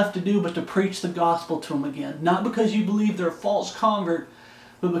nothing left to do but to preach the gospel to them again. Not because you believe they're a false convert,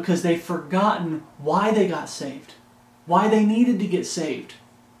 but because they've forgotten why they got saved. Why they needed to get saved.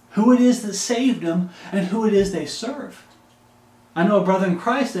 Who it is that saved them and who it is they serve. I know a brother in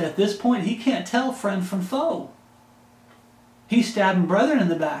Christ that at this point he can't tell friend from foe. He's stabbing brethren in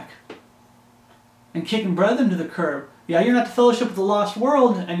the back and kicking brethren to the curb. Yeah, you're not to fellowship with the lost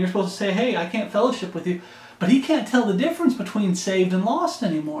world, and you're supposed to say, hey, I can't fellowship with you. But he can't tell the difference between saved and lost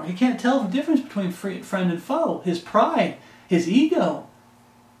anymore. He can't tell the difference between friend and foe. His pride, his ego.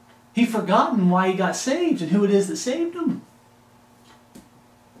 He's forgotten why he got saved and who it is that saved him.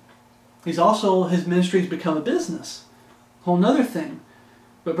 His ministry's become a business. Whole nother thing.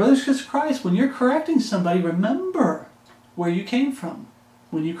 But brothers and sisters in Christ, when you're correcting somebody, remember where you came from.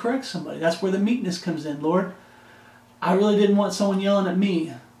 When you correct somebody, that's where the meekness comes in. Lord, I really didn't want someone yelling at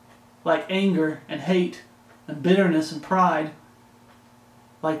me like anger and hate and bitterness and pride.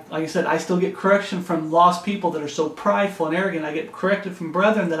 Like I said, I still get correction from lost people that are so prideful and arrogant. I get corrected from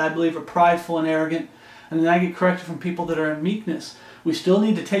brethren that I believe are prideful and arrogant. And then I get corrected from people that are in meekness. We still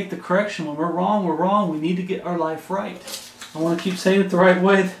need to take the correction. When we're wrong, we're wrong. We need to get our life right. I want to keep saying it the right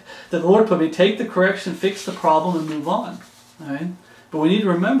way that the Lord put me. Take the correction, fix the problem, and move on. All right? But we need to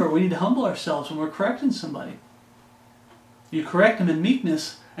remember, we need to humble ourselves when we're correcting somebody. You correct them in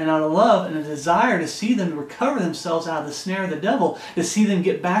meekness and out of love and a desire to see them recover themselves out of the snare of the devil, to see them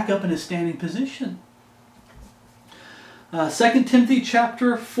get back up in a standing position. 2 Timothy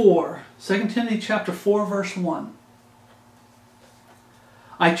chapter 4. 2 Timothy chapter 4 verse 1.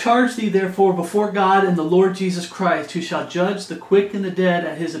 I charge thee therefore before God and the Lord Jesus Christ, who shall judge the quick and the dead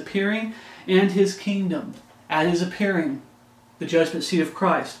at his appearing and his kingdom. At his appearing, the judgment seat of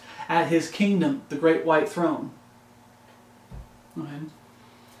Christ. At his kingdom, the great white throne. Okay.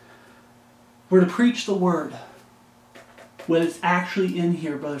 We're to preach the word. when it's actually in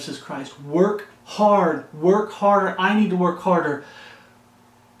here, brothers, says Christ. Work hard. Work harder. I need to work harder.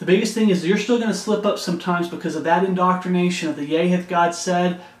 The biggest thing is you're still going to slip up sometimes because of that indoctrination of the yea hath God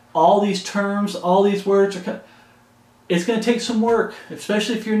said. All these terms, all these words are... It's going to take some work,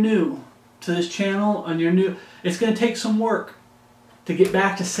 especially if you're new to this channel and you're new. It's going to take some work to get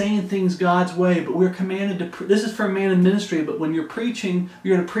back to saying things God's way. But we're commanded to... This is for a man in ministry, but when you're preaching,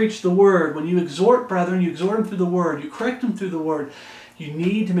 you're going to preach the Word. When you exhort brethren, you exhort them through the Word. You correct them through the Word. You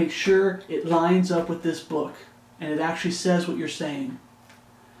need to make sure it lines up with this book and it actually says what you're saying.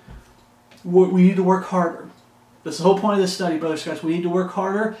 We need to work harder. That's the whole point of this study, brothers and sisters. We need to work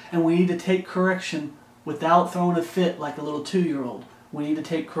harder and we need to take correction without throwing a fit like a little 2-year-old. We need to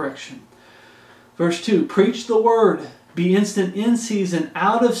take correction. Verse 2, preach the Word. Be instant in season,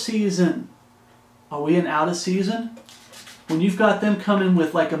 out of season. Are we in out of season? When you've got them coming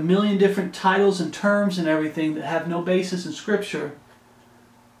with like a million different titles and terms and everything that have no basis in Scripture,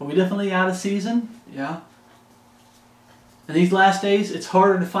 are we definitely out of season? Yeah. In these last days, it's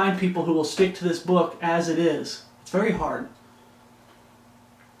harder to find people who will stick to this book as it is. It's very hard.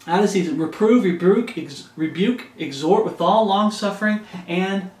 Out of season. Reprove, rebuke, exhort with all long-suffering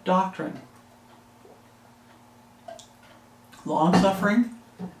and doctrine. Long-suffering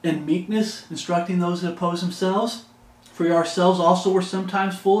and meekness, instructing those that oppose themselves. For ourselves also were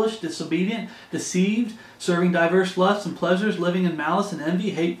sometimes foolish, disobedient, deceived, serving diverse lusts and pleasures, living in malice and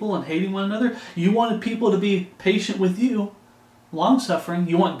envy, hateful and hating one another. You wanted people to be patient with you, long-suffering.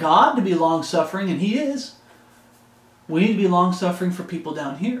 You want God to be long-suffering, and He is. We need to be long-suffering for people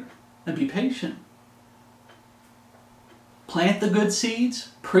down here and be patient. Plant the good seeds,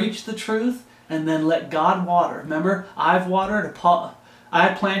 preach the truth, and then let God water. Remember, I've watered,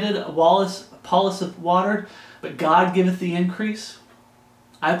 I planted, Apollos have watered, but God giveth the increase.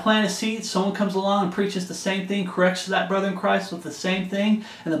 I plant a seed, someone comes along and preaches the same thing, corrects that brother in Christ with the same thing,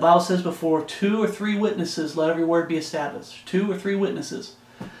 and the Bible says before 2 or 3 witnesses, let every word be established. 2 or 3 witnesses,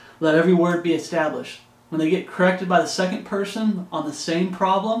 let every word be established. When they get corrected by the second person on the same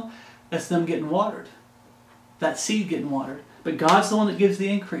problem, that's them getting watered. That seed getting watered. But God's the one that gives the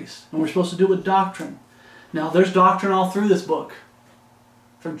increase. And we're supposed to do it with doctrine. Now, there's doctrine all through this book.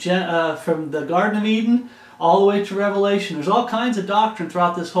 From the Garden of Eden all the way to Revelation. There's all kinds of doctrine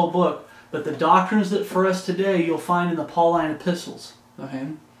throughout this whole book. But the doctrines that for us today you'll find in the Pauline epistles. Okay?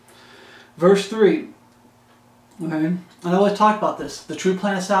 Verse 3. Okay? And I always talk about this. The true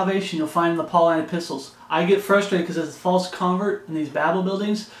plan of salvation you'll find in the Pauline epistles. I get frustrated because as a false convert in these Babel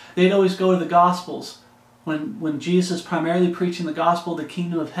buildings, they'd always go to the Gospels. When Jesus is primarily preaching the gospel of the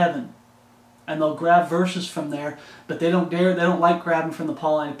kingdom of heaven. And they'll grab verses from there, but they don't like grabbing from the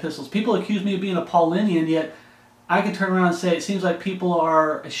Pauline epistles. People accuse me of being a Paulinian, yet I can turn around and say it seems like people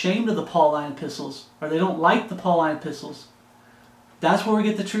are ashamed of the Pauline epistles, or they don't like the Pauline epistles. That's where we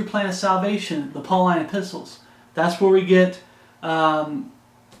get the true plan of salvation, the Pauline epistles. That's where we get that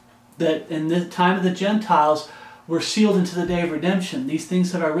in the time of the Gentiles, we're sealed into the day of redemption. These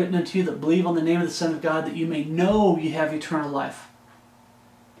things have I written unto you that believe on the name of the Son of God, that you may know ye have eternal life.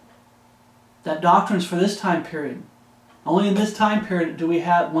 That doctrine is for this time period. Only in this time period do we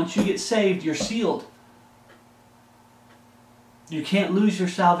have, once you get saved, you're sealed. You can't lose your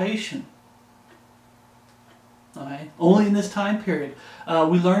salvation. Okay? Only in this time period.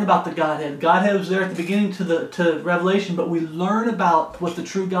 We learn about the Godhead. Godhead was there at the beginning to Revelation, but we learn about what the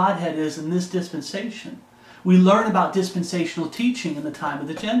true Godhead is in this dispensation. We learn about dispensational teaching in the time of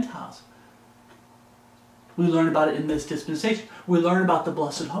the Gentiles. We learn about it in this dispensation. We learn about the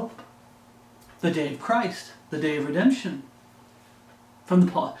blessed hope. The day of Christ. The day of redemption.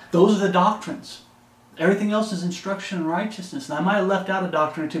 Those are the doctrines. Everything else is instruction and righteousness. And I might have left out a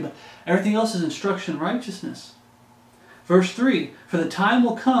doctrine or two, but everything else is instruction and righteousness. Verse 3, for the time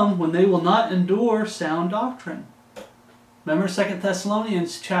will come when they will not endure sound doctrine. Remember 2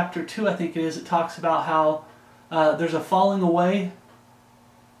 Thessalonians chapter 2, I think it is, it talks about how there's a falling away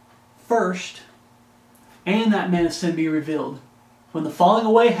first, and that man of sin be revealed. When the falling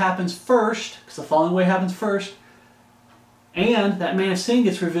away happens first, because the falling away happens first, and that man of sin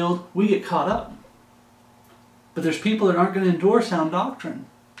gets revealed, we get caught up. But there's people that aren't going to endure sound doctrine.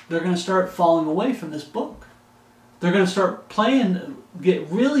 They're going to start falling away from this book. They're going to start get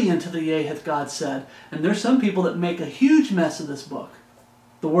really into the yea hath God said. And there's some people that make a huge mess of this book,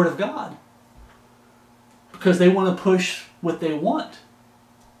 the Word of God, because they want to push what they want.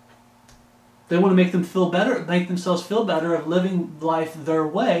 They want to make themselves feel better of living life their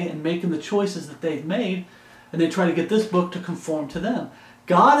way and making the choices that they've made, and they try to get this book to conform to them.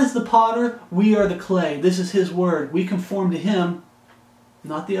 God is the potter, we are the clay. This is His Word. We conform to Him,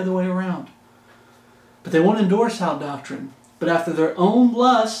 not the other way around. But they won't endure sound doctrine. But after their own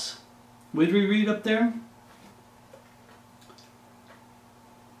lusts, what did we read up there?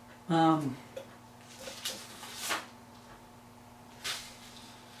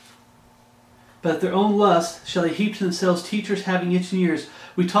 But their own lust shall they heap to themselves teachers having itching ears.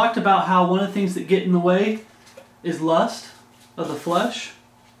 We talked about how one of the things that get in the way is lust of the flesh.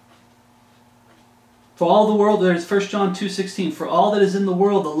 For all the world, there's 1 John 2:16. For all that is in the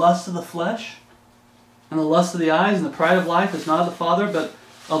world, the lust of the flesh, and the lust of the eyes, and the pride of life is not of the Father, but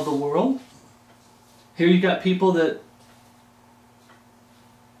of the world. Here you got people that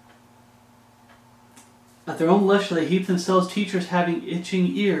at their own lust shall they heap themselves teachers having itching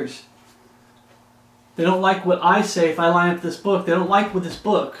ears. They don't like what I say if I line up this book. They don't like with this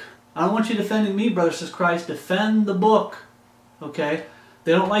book. I don't want you defending me, brother, says Christ. Defend the book. Okay?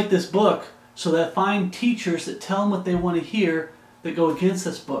 They don't like this book, so they find teachers that tell them what they want to hear that go against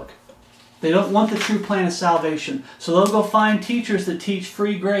this book. They don't want the true plan of salvation. So they'll go find teachers that teach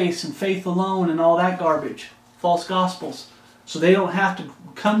free grace and faith alone and all that garbage. False gospels. So they don't have to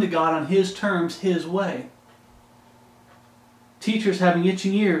come to God on His terms, His way. Teachers having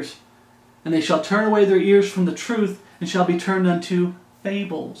itching ears. And they shall turn away their ears from the truth, and shall be turned unto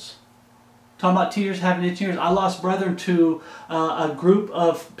fables. Talking about teachers having itching ears. I lost brethren to a group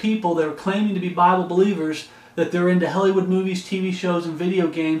of people that were claiming to be Bible believers, that they're into Hollywood movies, TV shows, and video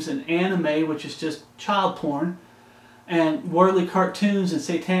games, and anime, which is just child porn, and worldly cartoons, and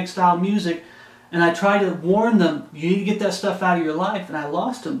satanic style music. And I tried to warn them, you need to get that stuff out of your life. And I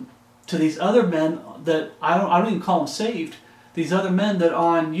lost them to these other men that, I don't even call them saved, these other men that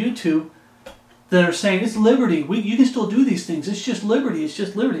are on YouTube that are saying, it's liberty. You can still do these things. It's just liberty. It's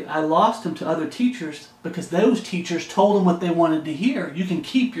just liberty. I lost them to other teachers because those teachers told them what they wanted to hear. You can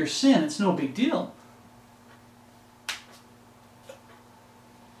keep your sin. It's no big deal.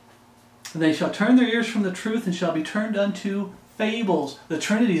 And they shall turn their ears from the truth and shall be turned unto fables. The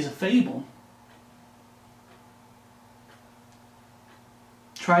Trinity is a fable.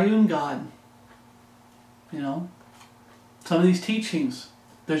 Triune God. You know, some of these teachings,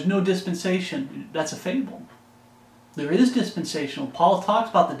 there's no dispensation. That's a fable. There is dispensational. Paul talks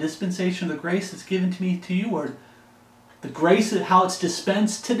about the dispensation of the grace that's given to me to you, word. The grace, how it's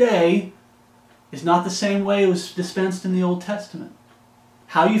dispensed today, is not the same way it was dispensed in the Old Testament.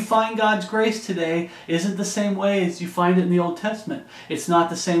 How you find God's grace today isn't the same way as you find it in the Old Testament. It's not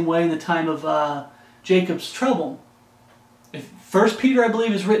the same way in the time of Jacob's trouble. 1 Peter, I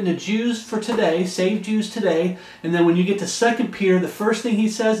believe, is written to Jews for today, saved Jews today. And then when you get to 2 Peter, the first thing he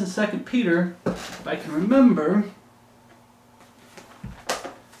says in 2 Peter, if I can remember,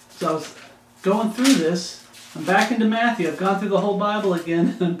 so I was going through this. I'm back into Matthew. I've gone through the whole Bible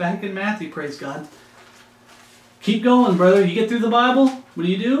again, and I'm back in Matthew, praise God. Keep going, brother. You get through the Bible, what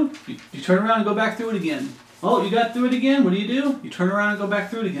do? You turn around and go back through it again. Oh, you got through it again? What do? You turn around and go back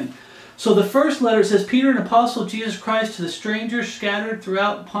through it again. So the first letter says, Peter, an apostle of Jesus Christ, to the strangers scattered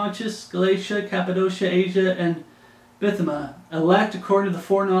throughout Pontus, Galatia, Cappadocia, Asia, and Bithynia, elect according to the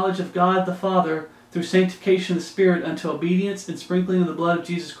foreknowledge of God the Father, through sanctification of the Spirit, unto obedience and sprinkling of the blood of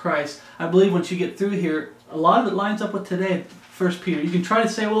Jesus Christ. I believe once you get through here, a lot of it lines up with today, 1 Peter. You can try to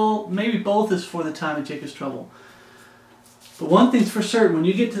say, well, maybe both is for the time of Jacob's trouble. But one thing's for certain, when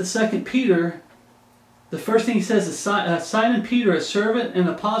you get to the 2 Peter, the first thing he says is, Simon Peter, a servant and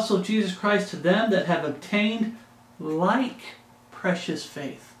apostle of Jesus Christ, to them that have obtained like precious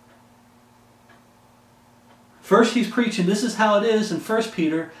faith. First he's preaching, this is how it is in 1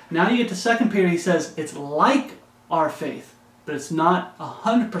 Peter. Now you get to 2 Peter, he says, it's like our faith, but it's not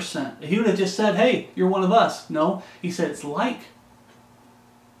 100%. He would have just said, hey, you're one of us. No, he said it's like.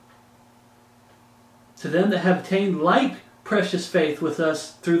 To them that have obtained like precious faith with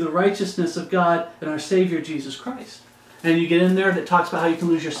us through the righteousness of God and our Savior Jesus Christ. And you get in there that talks about how you can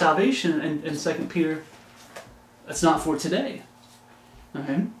lose your salvation in 2 Peter. That's not for today.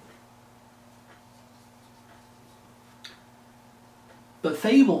 Okay? But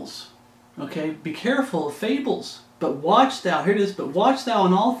fables. Okay? Be careful of fables. But watch thou. Here it is. But watch thou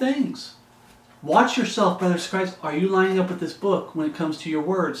in all things. Watch yourself, brothers in Christ. Are you lining up with this book when it comes to your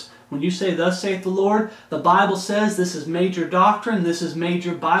words? When you say, thus saith the Lord, the Bible says this is major doctrine, this is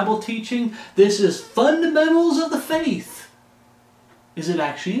major Bible teaching, this is fundamentals of the faith. Is it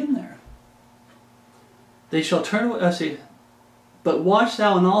actually in there? They shall turn away, but watch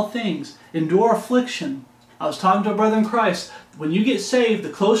thou in all things, endure affliction. I was talking to a brother in Christ. When you get saved, the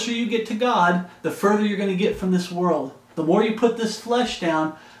closer you get to God, the further you're going to get from this world. The more you put this flesh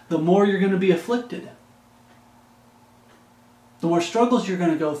down, the more you're going to be afflicted. The more struggles you're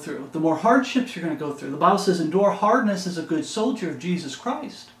going to go through. The more hardships you're going to go through. The Bible says, endure hardness as a good soldier of Jesus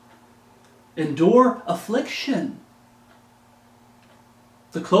Christ. Endure affliction.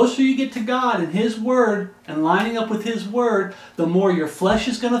 The closer you get to God and His Word and lining up with His Word, the more your flesh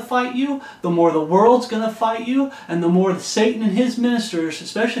is going to fight you, the more the world's going to fight you, and the more Satan and his ministers,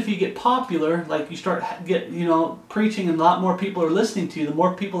 especially if you get popular, like you start preaching and a lot more people are listening to you, the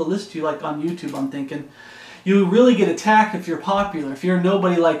more people that listen to you, like on YouTube I'm thinking, you really get attacked if you're popular. If you're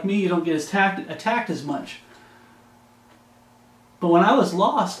nobody like me, you don't get attacked as much. But when I was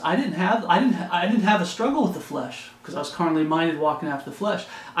lost, I didn't have a struggle with the flesh because I was carnally minded, walking after the flesh.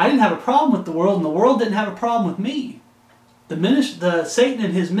 I didn't have a problem with the world, and the world didn't have a problem with me. The Satan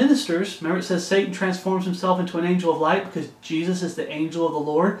and his ministers, remember it says Satan transforms himself into an angel of light because Jesus is the angel of the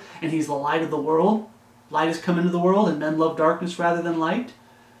Lord and He's the light of the world. Light has come into the world and men love darkness rather than light.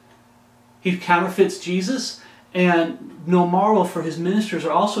 He counterfeits Jesus, and no marvel, for his ministers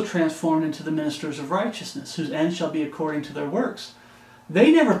are also transformed into the ministers of righteousness, whose end shall be according to their works.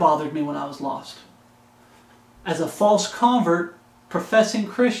 They never bothered me when I was lost. As a false convert, professing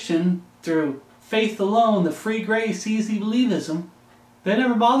Christian through faith alone, the free grace, easy believism, they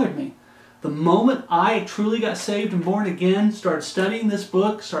never bothered me. The moment I truly got saved and born again, started studying this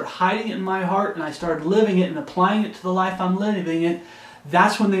book, started hiding it in my heart, and I started living it and applying it to the life I'm living it,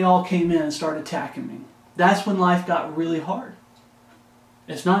 that's when they all came in and started attacking me. That's when life got really hard.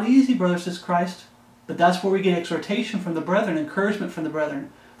 It's not easy, brothers in Christ, but that's where we get exhortation from the brethren, encouragement from the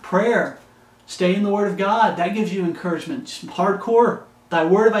brethren. Prayer, stay in the Word of God, that gives you encouragement. Just hardcore. Thy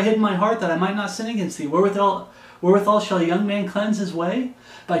word have I hid in my heart that I might not sin against thee. Wherewithal shall a young man cleanse his way?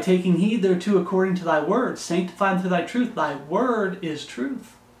 By taking heed thereto according to thy word. Sanctify them through thy truth. Thy word is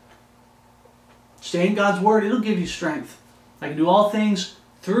truth. Stay in God's word, it'll give you strength. I can do all things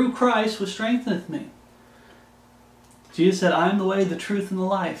through Christ which strengtheneth me. Jesus said, I am the way, the truth, and the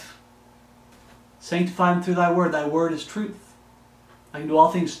life. Sanctify them through thy word. Thy word is truth. I can do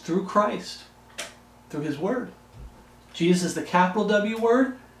all things through Christ, through His word. Jesus is the capital W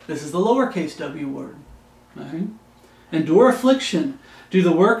word. This is the lowercase w word. Right? Endure affliction. Do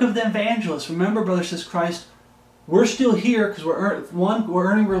the work of the evangelist. Remember, brothers, says Christ, we're still here because we're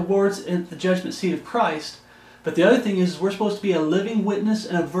earning rewards at the judgment seat of Christ. But the other thing is we're supposed to be a living witness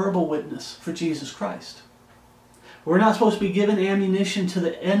and a verbal witness for Jesus Christ. We're not supposed to be given ammunition to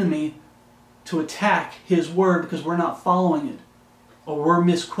the enemy to attack His word because we're not following it, or we're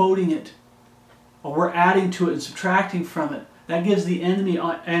misquoting it, or we're adding to it and subtracting from it. That gives the enemy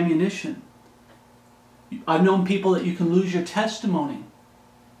ammunition. I've known people that you can lose your testimony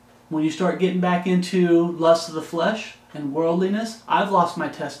when you start getting back into lust of the flesh and worldliness. I've lost my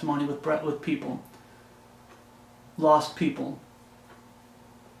testimony with people. Lost people.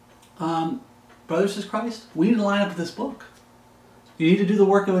 Brothers in Christ, we need to line up with this book. You need to do the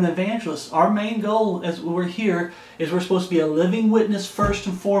work of an evangelist. Our main goal as we're here is we're supposed to be a living witness first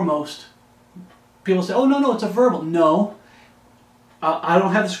and foremost. People say, oh, no, it's a verbal. No. I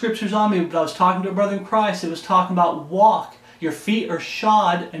don't have the scriptures on me, but I was talking to a brother in Christ. It was talking about walk. Your feet are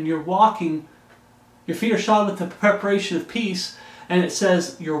shod and you're walking. Your feet are shod with the preparation of peace. And it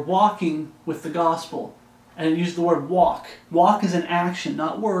says you're walking with the gospel. And it used the word walk. Walk is an action,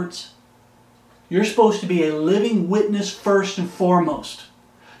 not words. You're supposed to be a living witness first and foremost.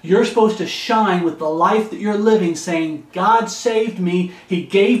 You're supposed to shine with the life that you're living, saying, God saved me, He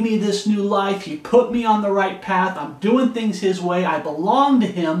gave me this new life, He put me on the right path, I'm doing things His way, I belong to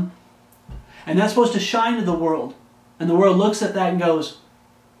Him. And that's supposed to shine to the world. And the world looks at that and goes,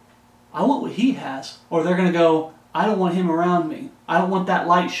 I want what he has. Or they're going to go, I don't want him around me. I don't want that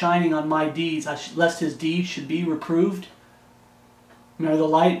light shining on my deeds, lest his deeds should be reproved. Remember, the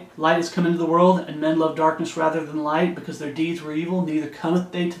light is come into the world, and men love darkness rather than light, because their deeds were evil. Neither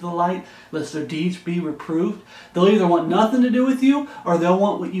cometh they to the light, lest their deeds be reproved. They'll either want nothing to do with you, or they'll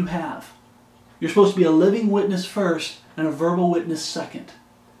want what you have. You're supposed to be a living witness first, and a verbal witness second.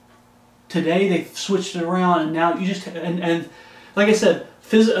 Today they've switched it around, and now you just and like I said,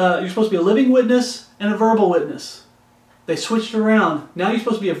 you're supposed to be a living witness and a verbal witness. They switched it around. Now you're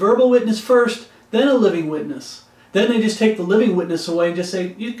supposed to be a verbal witness first, then a living witness. Then they just take the living witness away and just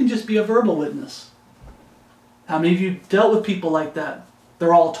say, you can just be a verbal witness. How many of you dealt with people like that?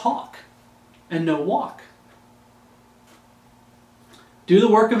 They're all talk and no walk. Do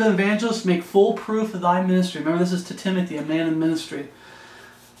the work of an evangelist, make full proof of thy ministry. Remember, this is to Timothy, a man in ministry.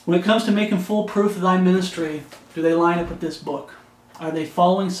 When it comes to making full proof of thy ministry, do they line up with this book? Are they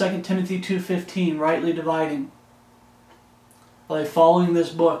following 2 Timothy 2:15, rightly dividing? Are they following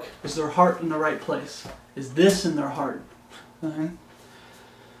this book? Is their heart in the right place? Is this in their heart?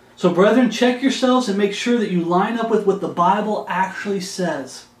 So brethren, check yourselves and make sure that you line up with what the Bible actually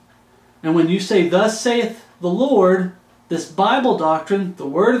says. And when you say, thus saith the Lord, this Bible doctrine, the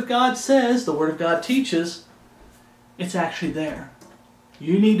Word of God says, the Word of God teaches, it's actually there.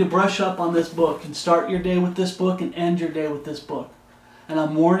 You need to brush up on this book and start your day with this book and end your day with this book. And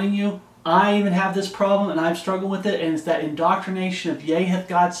I'm warning you, I even have this problem and I've struggled with it, and it's that indoctrination of yea hath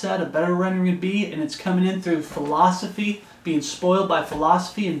God said, a better rendering would be, and it's coming in through philosophy, being spoiled by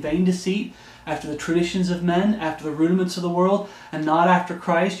philosophy and vain deceit, after the traditions of men, after the rudiments of the world, and not after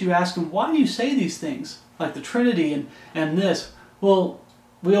Christ. You ask them, why do you say these things? Like the Trinity and this. Well,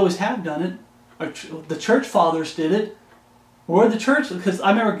 we always have done it. The church fathers did it. Or the church, because I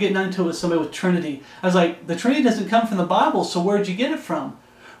remember getting into it with somebody with Trinity. I was like, the Trinity doesn't come from the Bible, so where'd you get it from?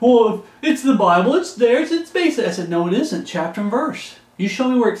 Well, it's the Bible, it's theirs, it's basic. I said, no it isn't, chapter and verse. You show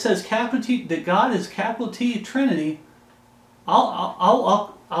me where it says capital T, that God is capital T, Trinity,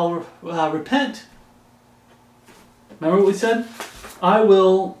 I'll repent. Remember what we said? I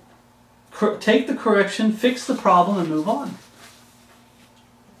will take the correction, fix the problem, and move on.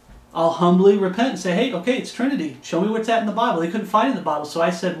 I'll humbly repent and say, hey, okay, it's Trinity. Show me what's at in the Bible. They couldn't find it in the Bible. So I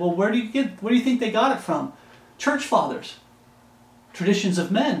said, well, where do you think they got it from? Church fathers. Traditions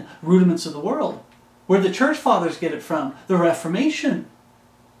of men. Rudiments of the world. Where did the church fathers get it from? The Reformation.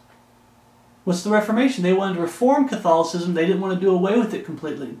 What's the Reformation? They wanted to reform Catholicism. They didn't want to do away with it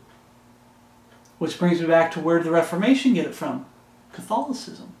completely. Which brings me back to where did the Reformation get it from?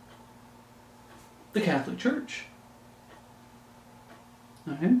 Catholicism. The Catholic Church.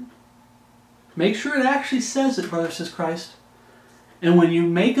 Okay? Make sure it actually says it, brother, says Christ. And when you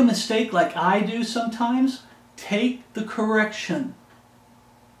make a mistake like I do sometimes, take the correction.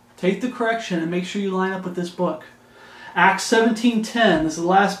 Take the correction and make sure you line up with this book. Acts 17:10, this is the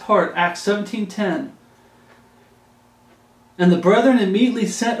last part, Acts 17:10. And the brethren immediately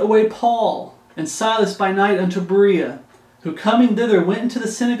sent away Paul and Silas by night unto Berea, who coming thither went into the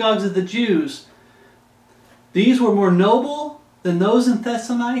synagogues of the Jews. These were more noble than those in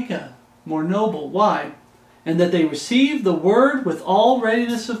Thessalonica. More noble. Why? And that they received the word with all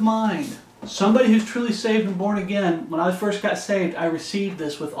readiness of mind. Somebody who's truly saved and born again, when I first got saved, I received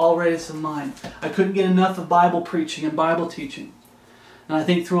this with all readiness of mind. I couldn't get enough of Bible preaching and Bible teaching. And I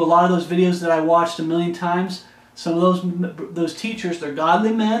think through a lot of those videos that I watched a million times, some of those teachers, they're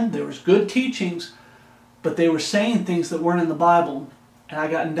godly men, there was good teachings, but they were saying things that weren't in the Bible. And I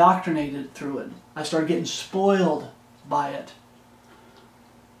got indoctrinated through it. I started getting spoiled by it.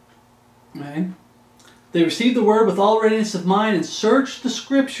 Okay? They received the word with all readiness of mind and searched the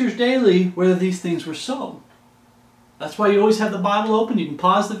scriptures daily whether these things were so. That's why you always have the Bible open. You can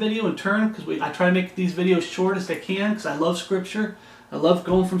pause the video and turn, because I try to make these videos short as I can because I love Scripture. I love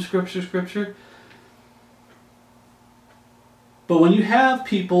going from Scripture to Scripture. But when you have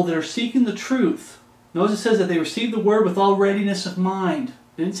people that are seeking the truth, notice it says that they received the word with all readiness of mind.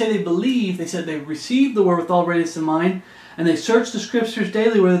 They didn't say they believed, they said they received the word with all readiness of mind, and they search the scriptures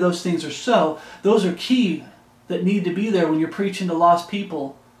daily whether those things are so. Those are key that need to be there when you're preaching to lost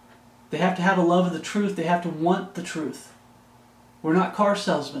people. They have to have a love of the truth. They have to want the truth. We're not car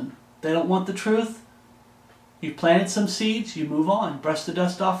salesmen. They don't want the truth. You planted some seeds, you move on. Brush the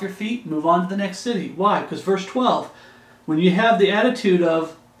dust off your feet, move on to the next city. Why? Because verse 12, when you have the attitude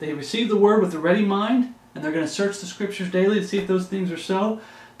of they receive the word with a ready mind, and they're going to search the scriptures daily to see if those things are so.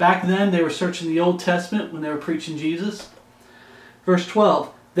 Back then, they were searching the Old Testament when they were preaching Jesus. Verse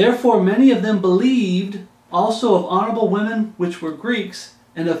 12, therefore many of them believed, also of honorable women which were Greeks,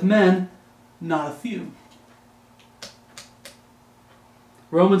 and of men not a few.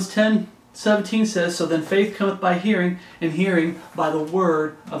 Romans 10:17 says, so then faith cometh by hearing, and hearing by the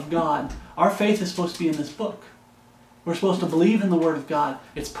word of God. Our faith is supposed to be in this book. We're supposed to believe in the word of God.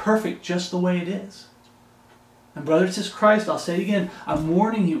 It's perfect just the way it is. And brothers in Christ, I'll say it again, I'm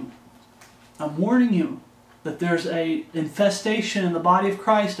warning you. I'm warning you that there's a infestation in the body of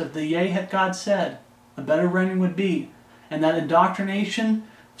Christ of the yea hath God said. A better rendering would be. And that indoctrination,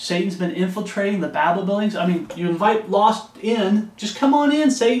 Satan's been infiltrating the Babel buildings. I mean, you invite lost in, just come on in,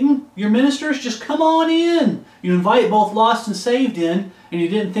 Satan. Your ministers, just come on in. You invite both lost and saved in, and you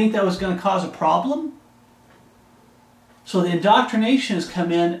didn't think that was going to cause a problem? So the indoctrination has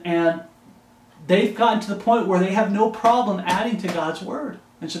come in, and they've gotten to the point where they have no problem adding to God's Word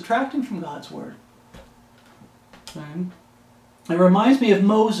and subtracting from God's Word. Okay. It reminds me of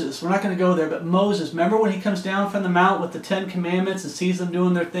Moses. We're not going to go there, but Moses, remember when he comes down from the mount with the 10 Commandments and sees them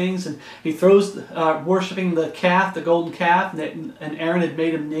doing their things, and he throws, worshiping the calf, the golden calf, and Aaron had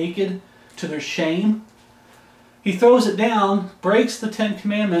made him naked to their shame. He throws it down, breaks the 10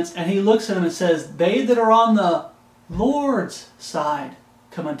 Commandments, and he looks at them and says, they that are on the Lord's side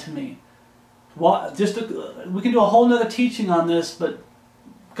come unto me. We can do a whole nother teaching on this, but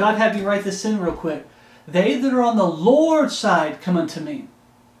God had me write this in real quick. They that are on the Lord's side come unto me.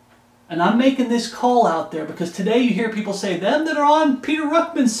 And I'm making this call out there because today you hear people say, them that are on Peter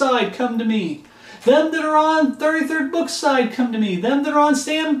Ruckman's side come to me. Them that are on 33rd Book's side come to me. Them that are on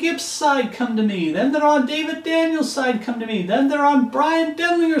Sam Gibbs' side come to me. Them that are on David Daniels' side come to me. Them that are on Brian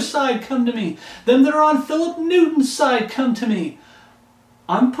Denlinger's side come to me. Them that are on Philip Newton's side come to me.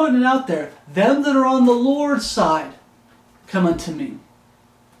 I'm putting it out there. Them that are on the Lord's side come unto me.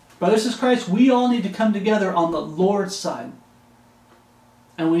 Brothers in Christ, we all need to come together on the Lord's side.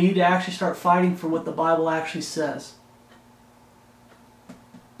 And we need to actually start fighting for what the Bible actually says.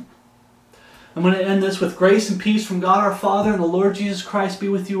 I'm going to end this with grace and peace from God our Father and the Lord Jesus Christ be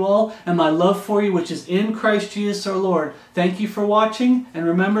with you all, and my love for you which is in Christ Jesus our Lord. Thank you for watching, and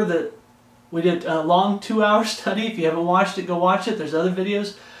remember that we did a long 2-hour study. If you haven't watched it, go watch it. There's other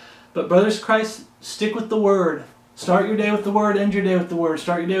videos. But brothers in Christ, stick with the Word. Start your day with the Word, end your day with the Word.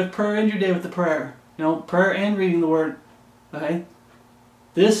 Start your day with prayer, end your day with the prayer. You know, prayer and reading the Word. Okay?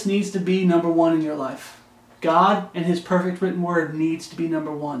 This needs to be number one in your life. God and His perfect written Word needs to be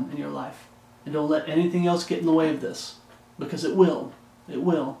number one in your life. And don't let anything else get in the way of this. Because it will. It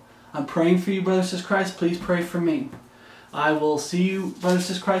will. I'm praying for you, brothers in Christ. Please pray for me. I will see you,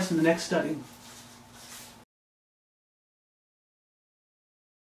 brothers in Christ, in the next study.